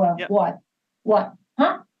 what?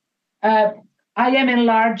 I am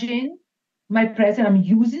enlarging my presence. I'm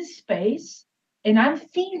using space, and I'm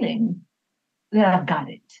feeling that I've got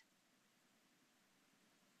it.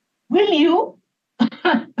 Will you?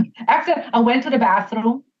 After I went to the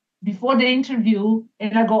bathroom before the interview,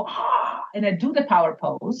 and I go, and I do the power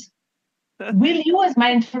pose. Will you, as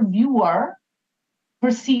my interviewer,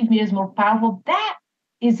 perceive me as more powerful? That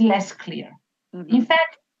is less clear. Mm-hmm. In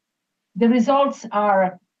fact, the results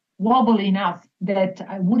are wobbly enough that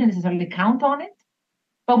I wouldn't necessarily count on it.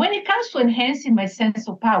 But when it comes to enhancing my sense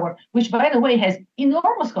of power, which, by the way, has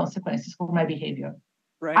enormous consequences for my behavior,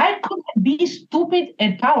 I could be stupid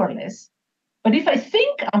and powerless. But if I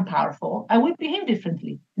think I'm powerful, I would behave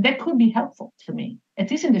differently. That could be helpful to me,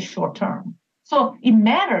 at least in the short term. So it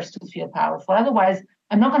matters to feel powerful. Otherwise,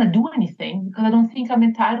 I'm not going to do anything because I don't think I'm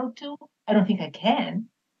entitled to. I don't think I can.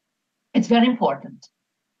 It's very important.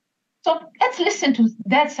 So let's listen to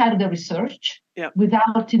that side of the research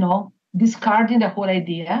without, discarding the whole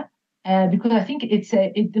idea, because I think it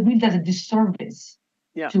really does a disservice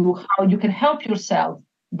to how you can help yourself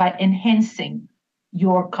by enhancing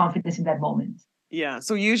your confidence in that moment. Yeah.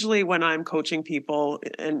 So usually when I'm coaching people,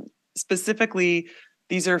 and specifically,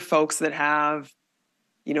 these are folks that have,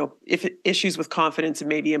 issues with confidence and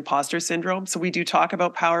maybe imposter syndrome. So we do talk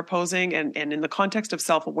about power posing and in the context of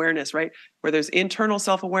self-awareness, right? Where there's internal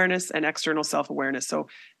self-awareness and external self-awareness. So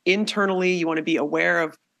internally, you want to be aware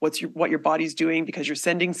of what your body's doing because you're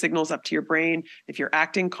sending signals up to your brain. If you're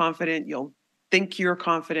acting confident, you'll think you're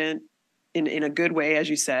confident in a good way, as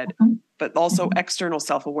you said, but also external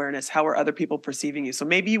self-awareness. How are other people perceiving you? So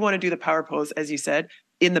maybe you want to do the power pose, as you said,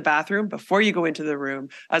 in the bathroom before you go into the room,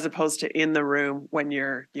 as opposed to in the room when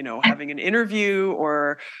you're, having an interview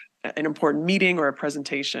or an important meeting or a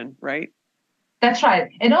presentation, right? That's right.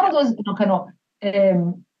 And all of those, kind of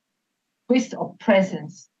twist of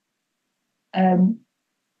presence,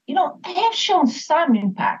 have shown some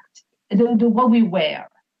impact. The what we wear,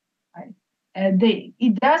 right?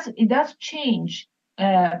 It does change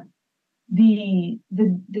the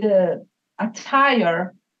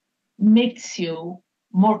attire makes you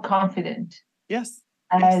more confident. Yes.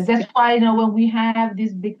 That's why when we have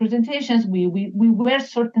these big presentations, we wear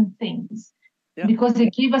certain things because they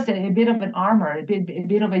give us a bit of an armor, a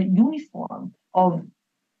bit of a uniform of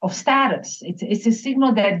status. It's a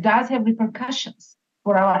signal that does have repercussions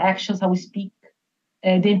for our actions, how we speak,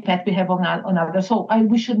 the impact we have on others. So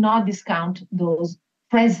we should not discount those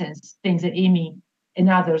presence things that Amy and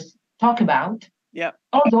others talk about. Yeah.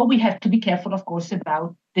 Although we have to be careful, of course,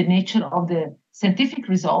 about the nature of the scientific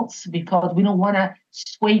results, because we don't want to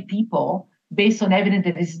sway people based on evidence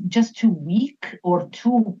that is just too weak or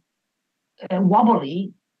too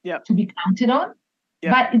wobbly to be counted on.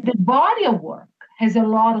 But the body of work has a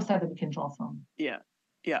lot of stuff that we can draw from. Yeah,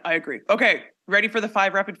 I agree. Okay, ready for the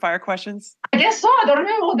 5 rapid fire questions? I guess so. I don't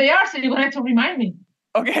remember what they are, so you're going to have to remind me.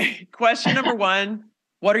 Okay, question number 1.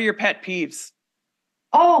 What are your pet peeves?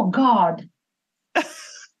 Oh, God.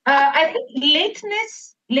 I think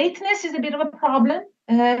lateness is a bit of a problem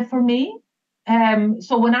for me.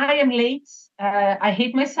 So when I am late, I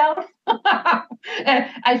hate myself.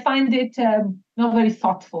 I find it not very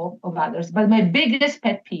thoughtful of others. But my biggest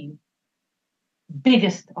pet peeve,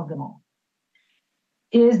 biggest of them all,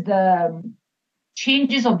 is the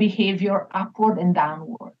changes of behavior upward and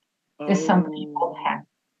downward that some people have.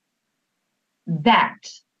 That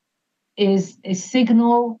is a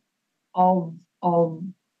signal of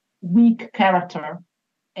weak character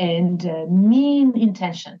and mean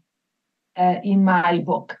intention in my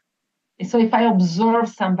book. So if I observe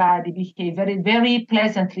somebody behave very, very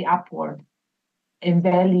pleasantly upward and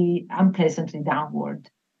very unpleasantly downward,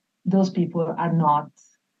 those people are not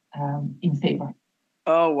in favor.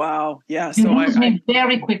 Oh, wow. Yeah. You lose me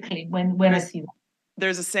very quickly when I see that.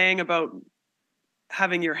 There's a saying about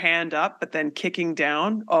having your hand up, but then kicking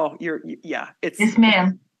down. Oh, it's yes,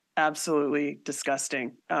 ma'am. Absolutely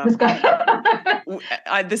disgusting.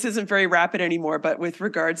 This isn't very rapid anymore, but with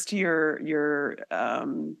regards to your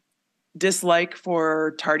dislike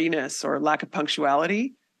for tardiness or lack of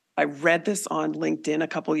punctuality, I read this on LinkedIn a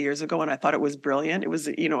couple of years ago, and I thought it was brilliant. It was,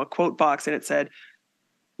 a quote box, and it said,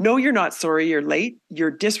 "No, you're not sorry you're late.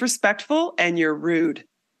 You're disrespectful and you're rude."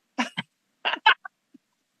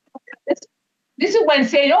 This is when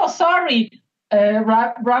saying, "Oh, sorry,"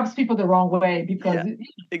 rubs people the wrong way, because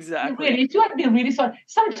exactly. You have to be really sorry.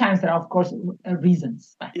 Sometimes there are, of course,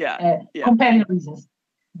 reasons, compelling reasons.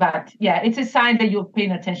 But it's a sign that you're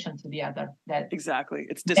paying attention to the other. That exactly,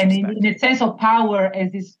 it's disrespect. And in a sense of power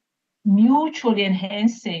as this mutually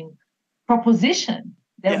enhancing proposition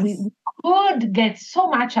that we could get so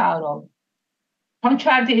much out of.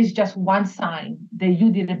 Punctuality is just one sign that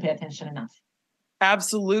you didn't pay attention enough.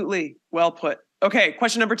 Absolutely, well put. Okay,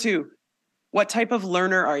 question number 2. What type of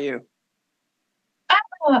learner are you?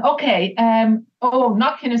 Okay.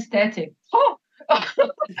 Not kinesthetic. Oh,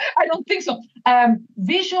 I don't think so.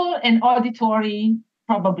 Visual and auditory,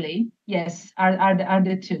 probably. Yes, are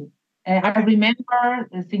the two. I remember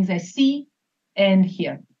the things I see and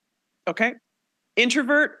hear. Okay.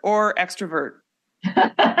 Introvert or extrovert?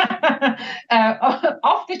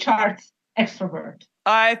 Off the charts, extrovert.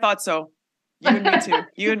 I thought so. You and me too.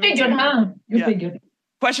 You figured, huh? You figured.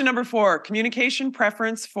 Question number 4, communication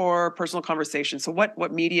preference for personal conversation. So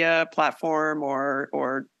what media platform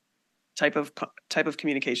or type of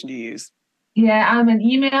communication do you use? Yeah, I'm an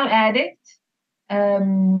email addict.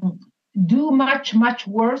 Do much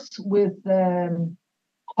worse with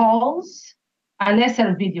calls, unless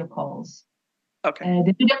they're video calls. Okay.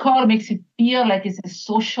 The video call makes it feel like it's a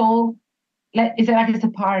social, like it's a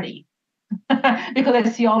party. Because I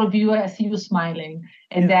see all of you, I see you smiling,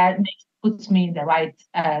 and that puts me in the right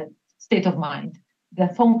state of mind. The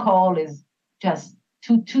phone call is just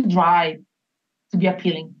too dry to be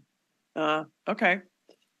appealing. Okay.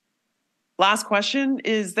 Last question.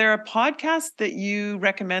 Is there a podcast that you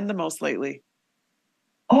recommend the most lately?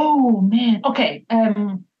 Oh, man. Okay.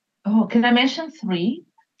 Can I mention 3?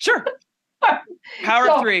 Sure. Power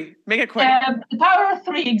of 3. Make it quick. The power of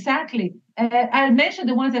 3, exactly. I'll mention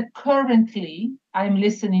the ones that currently I'm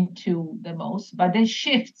listening to the most, but they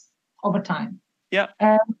shift over time. Yeah.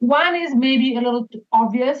 One is maybe a little too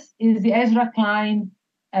obvious, is the Ezra Klein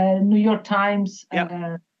New York Times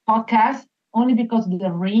podcast, only because of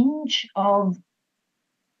the range of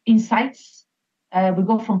insights. We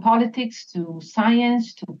go from politics to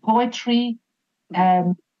science to poetry.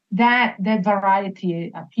 That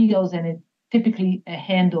variety appeals, and it's typically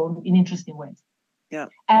handled in interesting ways. Yeah.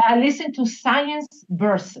 I listen to Science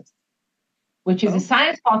Versus, which is a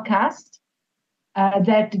science podcast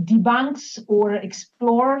that debunks or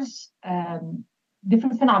explores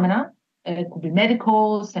different phenomena. It could be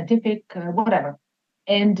medical, scientific, whatever,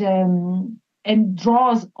 and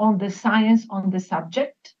draws on the science on the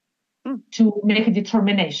subject to make a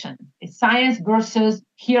determination. It's science versus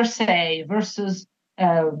hearsay versus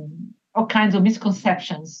all kinds of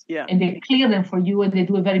misconceptions. Yeah. And they clear them for you, and they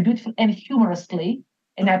do it very beautifully and humorously.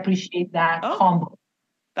 And I appreciate that combo.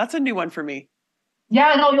 That's a new one for me.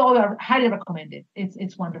 Yeah, no, you highly recommend it.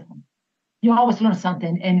 It's wonderful. You always learn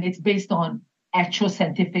something, and it's based on actual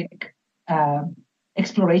scientific uh,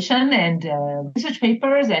 exploration and research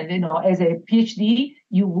papers. And as a PhD,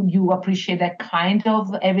 you appreciate that kind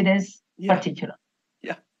of evidence, particular.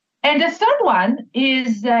 Yeah. And the third one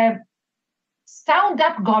is Sound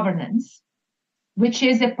Up Governance, which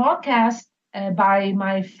is a podcast by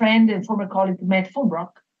my friend and former colleague Matt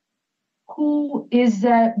Fulbrook, who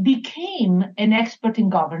became an expert in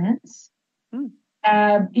governance.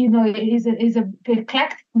 He's a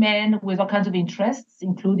eclectic man with all kinds of interests,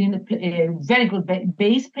 including a very good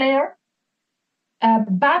bass player.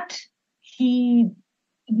 But he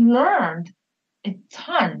learned a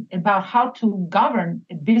ton about how to govern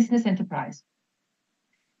a business enterprise,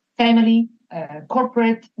 family,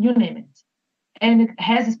 corporate, you name it. And it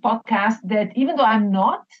has this podcast that, even though I'm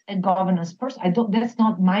not a governance person, that's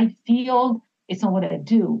not my field, it's not what I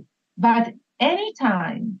do. But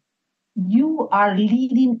anytime you are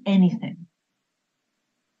leading anything,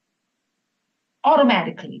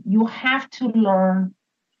 automatically you have to learn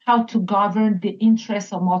how to govern the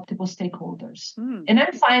interests of multiple stakeholders. And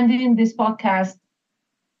I'm finding this podcast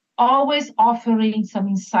always offering some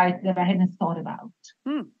insight that I hadn't thought about.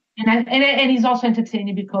 And he's also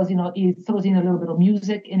entertaining because he throws in a little bit of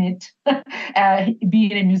music in it,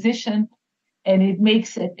 being a musician, and it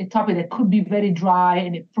makes a topic that could be very dry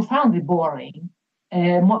and profoundly boring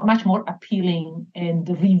much more appealing and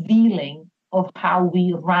revealing of how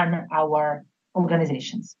we run our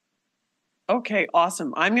organizations. Okay,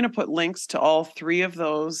 awesome. I'm going to put links to all three of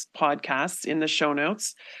those podcasts in the show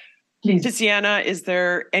notes. Please. Tiziana, is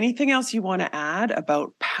there anything else you want to add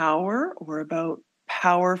about power or about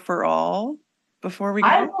power for all before we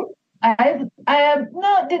go?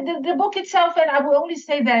 No, the book itself, and I will only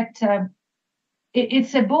say that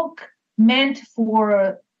it's a book meant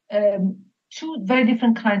for two very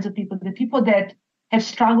different kinds of people. The people that have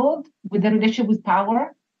struggled with the relationship with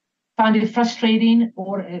power, found it frustrating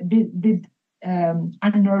or a bit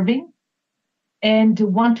unnerving, and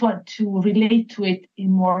want to relate to it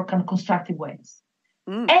in more kind of constructive ways.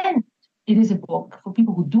 And it is a book for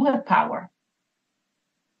people who do have power,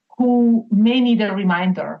 who may need a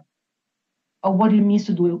reminder of what it means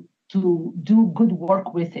to do good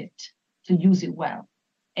work with it, to use it well,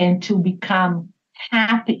 and to become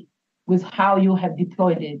happy with how you have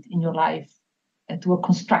deployed it in your life and to a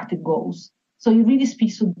constructive goals. So it really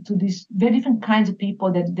speaks to these very different kinds of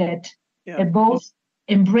people that have both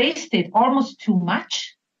embraced it almost too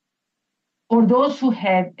much, or those who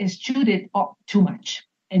have eschewed it too much,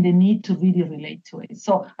 and they need to really relate to it.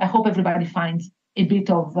 So I hope everybody finds a bit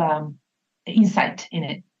of insight in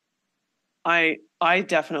it. I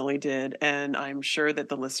definitely did, and I'm sure that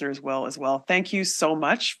the listeners will as well. Thank you so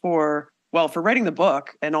much for writing the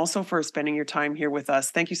book and also for spending your time here with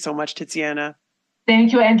us. Thank you so much, Tiziana.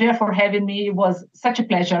 Thank you, Andrea, for having me. It was such a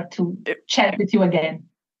pleasure to chat with you again.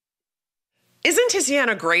 Isn't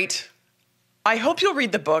Tiziana great? I hope you'll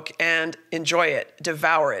read the book and enjoy it,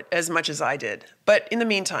 devour it as much as I did. But in the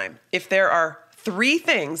meantime, if there are 3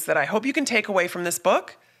 things that I hope you can take away from this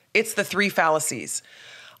book, it's the 3 fallacies.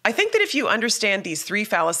 I think that if you understand these 3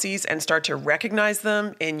 fallacies and start to recognize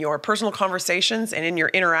them in your personal conversations and in your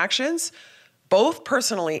interactions, both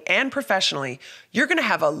personally and professionally, you're going to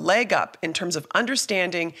have a leg up in terms of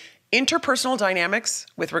understanding interpersonal dynamics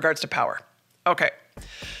with regards to power. Okay,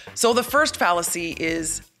 so the first fallacy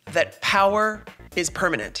is that power is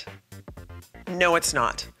permanent. No, it's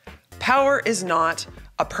not. Power is not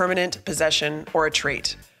a permanent possession or a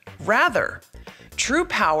trait. Rather, true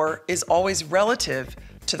power is always relative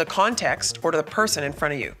to the context or to the person in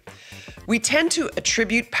front of you. We tend to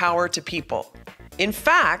attribute power to people. In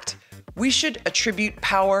fact, we should attribute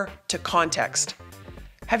power to context.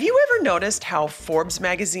 Have you ever noticed how Forbes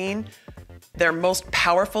magazine, their most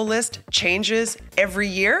powerful list, changes every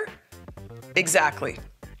year? Exactly.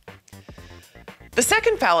 The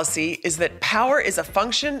second fallacy is that power is a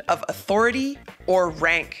function of authority or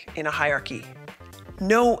rank in a hierarchy.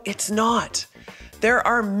 No, it's not. There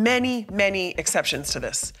are many, many exceptions to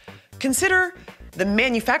this. Consider the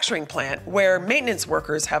manufacturing plant where maintenance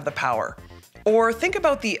workers have the power. Or think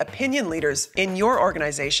about the opinion leaders in your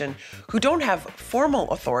organization who don't have formal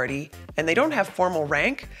authority and they don't have formal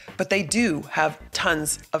rank, but they do have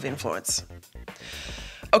tons of influence.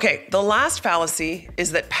 Okay, the last fallacy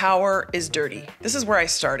is that power is dirty. This is where I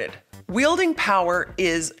started. Wielding power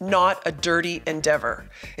is not a dirty endeavor.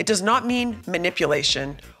 It does not mean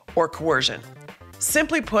manipulation or coercion.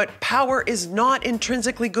 Simply put, power is not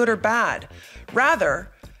intrinsically good or bad.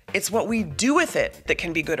 Rather, it's what we do with it that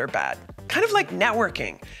can be good or bad. Kind of like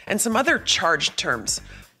networking and some other charged terms.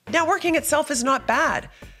 Networking itself is not bad.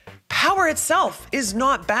 Power itself is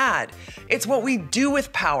not bad. It's what we do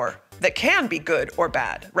with power that can be good or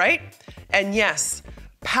bad, right? And yes,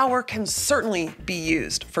 power can certainly be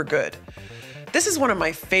used for good. This is one of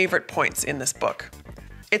my favorite points in this book.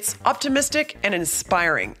 It's optimistic and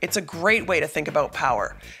inspiring. It's a great way to think about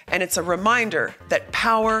power. And it's a reminder that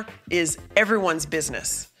power is everyone's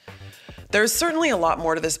business. There's certainly a lot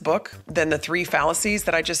more to this book than the 3 fallacies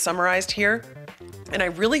that I just summarized here. And I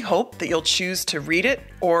really hope that you'll choose to read it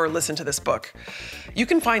or listen to this book. You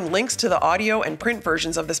can find links to the audio and print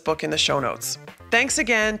versions of this book in the show notes. Thanks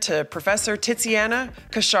again to Professor Tiziana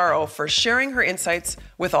Casciaro for sharing her insights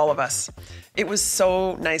with all of us. It was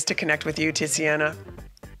so nice to connect with you, Tiziana.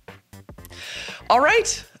 All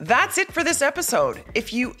right, that's it for this episode.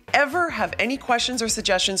 If you ever have any questions or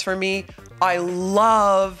suggestions for me, I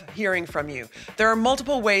love hearing from you. There are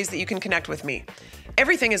multiple ways that you can connect with me.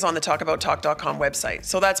 Everything is on the talkabouttalk.com website,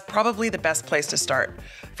 so that's probably the best place to start.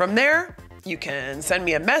 From there, you can send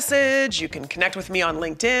me a message, you can connect with me on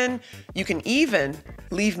LinkedIn, you can even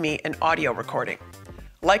leave me an audio recording.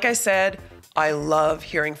 Like I said, I love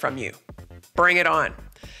hearing from you. Bring it on.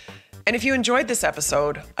 And if you enjoyed this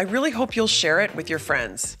episode, I really hope you'll share it with your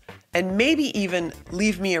friends and maybe even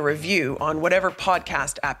leave me a review on whatever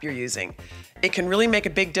podcast app you're using. It can really make a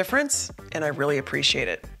big difference, and I really appreciate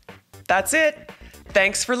it. That's it.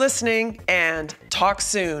 Thanks for listening, and talk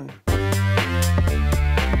soon.